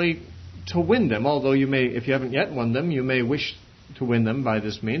necessarily to win them, although you may, if you haven't yet won them, you may wish to win them by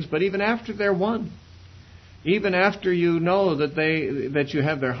this means, but even after they're won, Even after you know that you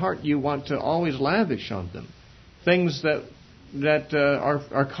have their heart, you want to always lavish on them things that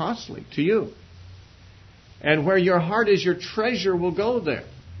are costly to you. And where your heart is, your treasure will go there.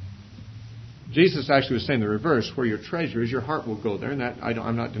 Jesus actually was saying the reverse. Where your treasure is, your heart will go there. And that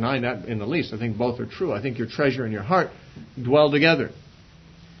I'm not denying that in the least. I think both are true. I think your treasure and your heart dwell together.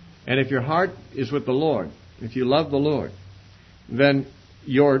 And if your heart is with the Lord, if you love the Lord, then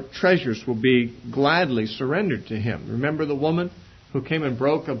your treasures will be gladly surrendered to Him. Remember the woman who came and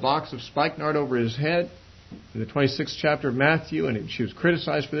broke a box of spikenard over his head in the 26th chapter of Matthew, and she was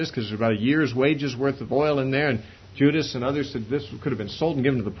criticized for this because there's about a year's wages worth of oil in there, and Judas and others said this could have been sold and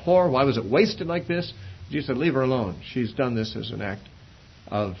given to the poor. Why was it wasted like this? Jesus said, leave her alone. She's done this as an act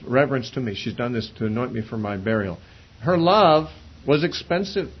of reverence to me. She's done this to anoint me for my burial. Her love was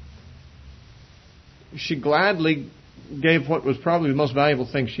expensive. She gladly gave what was probably the most valuable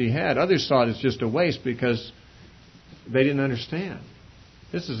thing she had. Others saw it as just a waste because they didn't understand.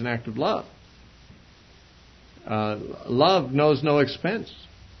 This is an act of love. Love knows no expense.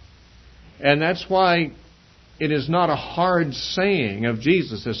 And that's why it is not a hard saying of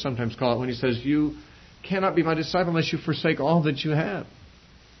Jesus, as sometimes call it, when He says, you cannot be my disciple unless you forsake all that you have.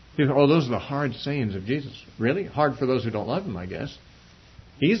 Oh, those are the hard sayings of Jesus. Really? Hard for those who don't love Him, I guess.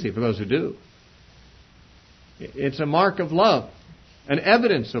 Easy for those who do. It's a mark of love, an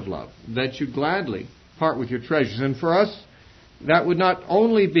evidence of love, that you gladly part with your treasures. And for us, that would not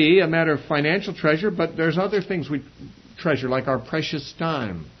only be a matter of financial treasure, but there's other things we treasure, like our precious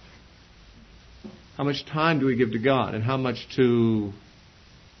time. How much time do we give to God, and how much to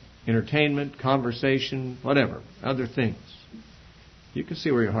entertainment, conversation, whatever, other things? You can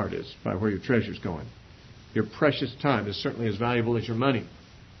see where your heart is by where your treasure's going. Your precious time is certainly as valuable as your money.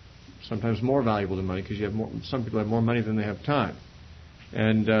 Sometimes more valuable than money, because some people have more money than they have time.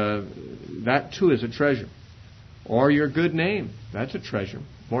 And that too is a treasure. Or your good name, that's a treasure.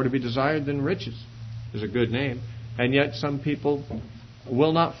 More to be desired than riches is a good name. And yet some people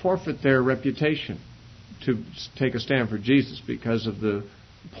will not forfeit their reputation to take a stand for Jesus because of the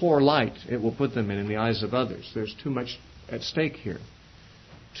poor light it will put them in the eyes of others. There's too much at stake here.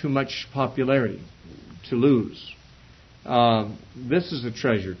 Too much popularity to lose. This is a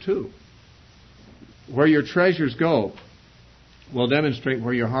treasure too. Where your treasures go will demonstrate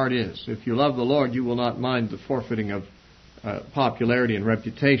where your heart is. If you love the Lord, you will not mind the forfeiting of popularity and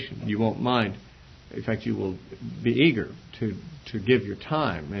reputation. You won't mind. In fact, you will be eager to give your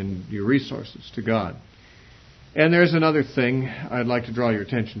time and your resources to God. And there's another thing I'd like to draw your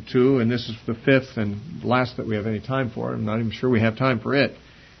attention to, and this is the fifth and last that we have any time for. I'm not even sure we have time for it.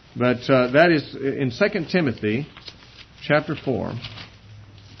 But that is in 2 Timothy chapter 4.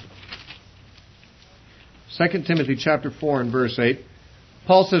 2 Timothy chapter 4 and verse 8.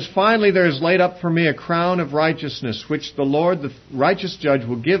 Paul says, finally there is laid up for me a crown of righteousness, which the Lord, the righteous judge,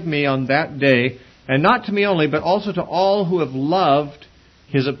 will give me on that day, and not to me only, but also to all who have loved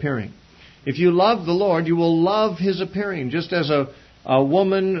His appearing. If you love the Lord, you will love His appearing. Just as a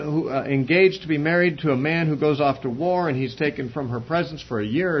woman who engaged to be married to a man who goes off to war, and he's taken from her presence for a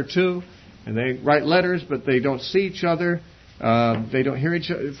year or two, and they write letters, but they don't see each other. They don't hear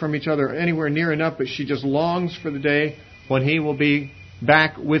from each other anywhere near enough, but she just longs for the day when he will be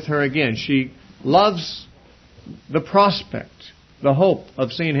back with her again. She loves the prospect, the hope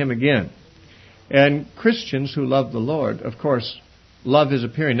of seeing him again. And Christians who love the Lord, of course, love His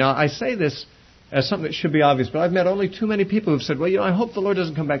appearing. Now, I say this as something that should be obvious, but I've met only too many people who've said, well, I hope the Lord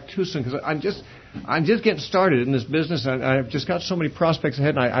doesn't come back too soon, because I'm just getting started in this business, and I've just got so many prospects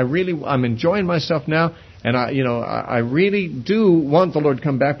ahead, and I'm enjoying myself now, and I really do want the Lord to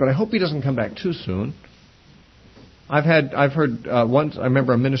come back, but I hope He doesn't come back too soon. I've heard once, I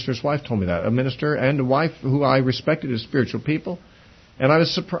remember a minister's wife told me that, a minister and a wife who I respected as spiritual people, and I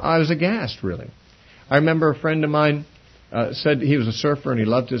was aghast, really. I remember a friend of mine said he was a surfer and he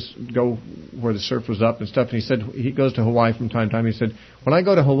loved to go where the surf was up and stuff. And he said he goes to Hawaii from time to time. He said, when I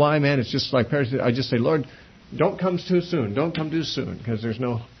go to Hawaii, man, it's just like paradise. I just say, Lord, don't come too soon. Don't come too soon, because there's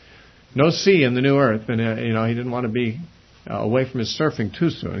no sea in the new earth. And he didn't want to be away from his surfing too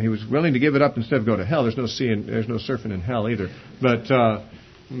soon. He was willing to give it up instead of go to hell. There's no sea and there's no surfing in hell either. But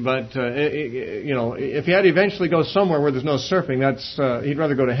if he had to eventually go somewhere where there's no surfing, he'd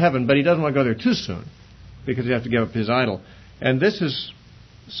rather go to heaven. But he doesn't want to go there too soon, because he'd have to give up his idol. And this is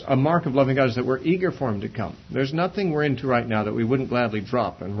a mark of loving God, is that we're eager for Him to come. There's nothing we're into right now that we wouldn't gladly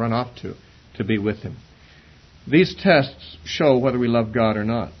drop and run off to be with Him. These tests show whether we love God or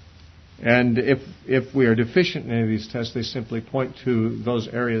not. And if we are deficient in any of these tests, they simply point to those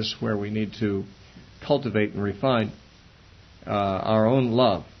areas where we need to cultivate and refine our own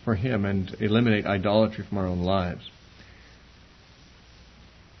love for Him and eliminate idolatry from our own lives.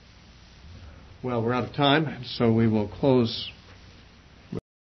 Well, we're out of time, so we will close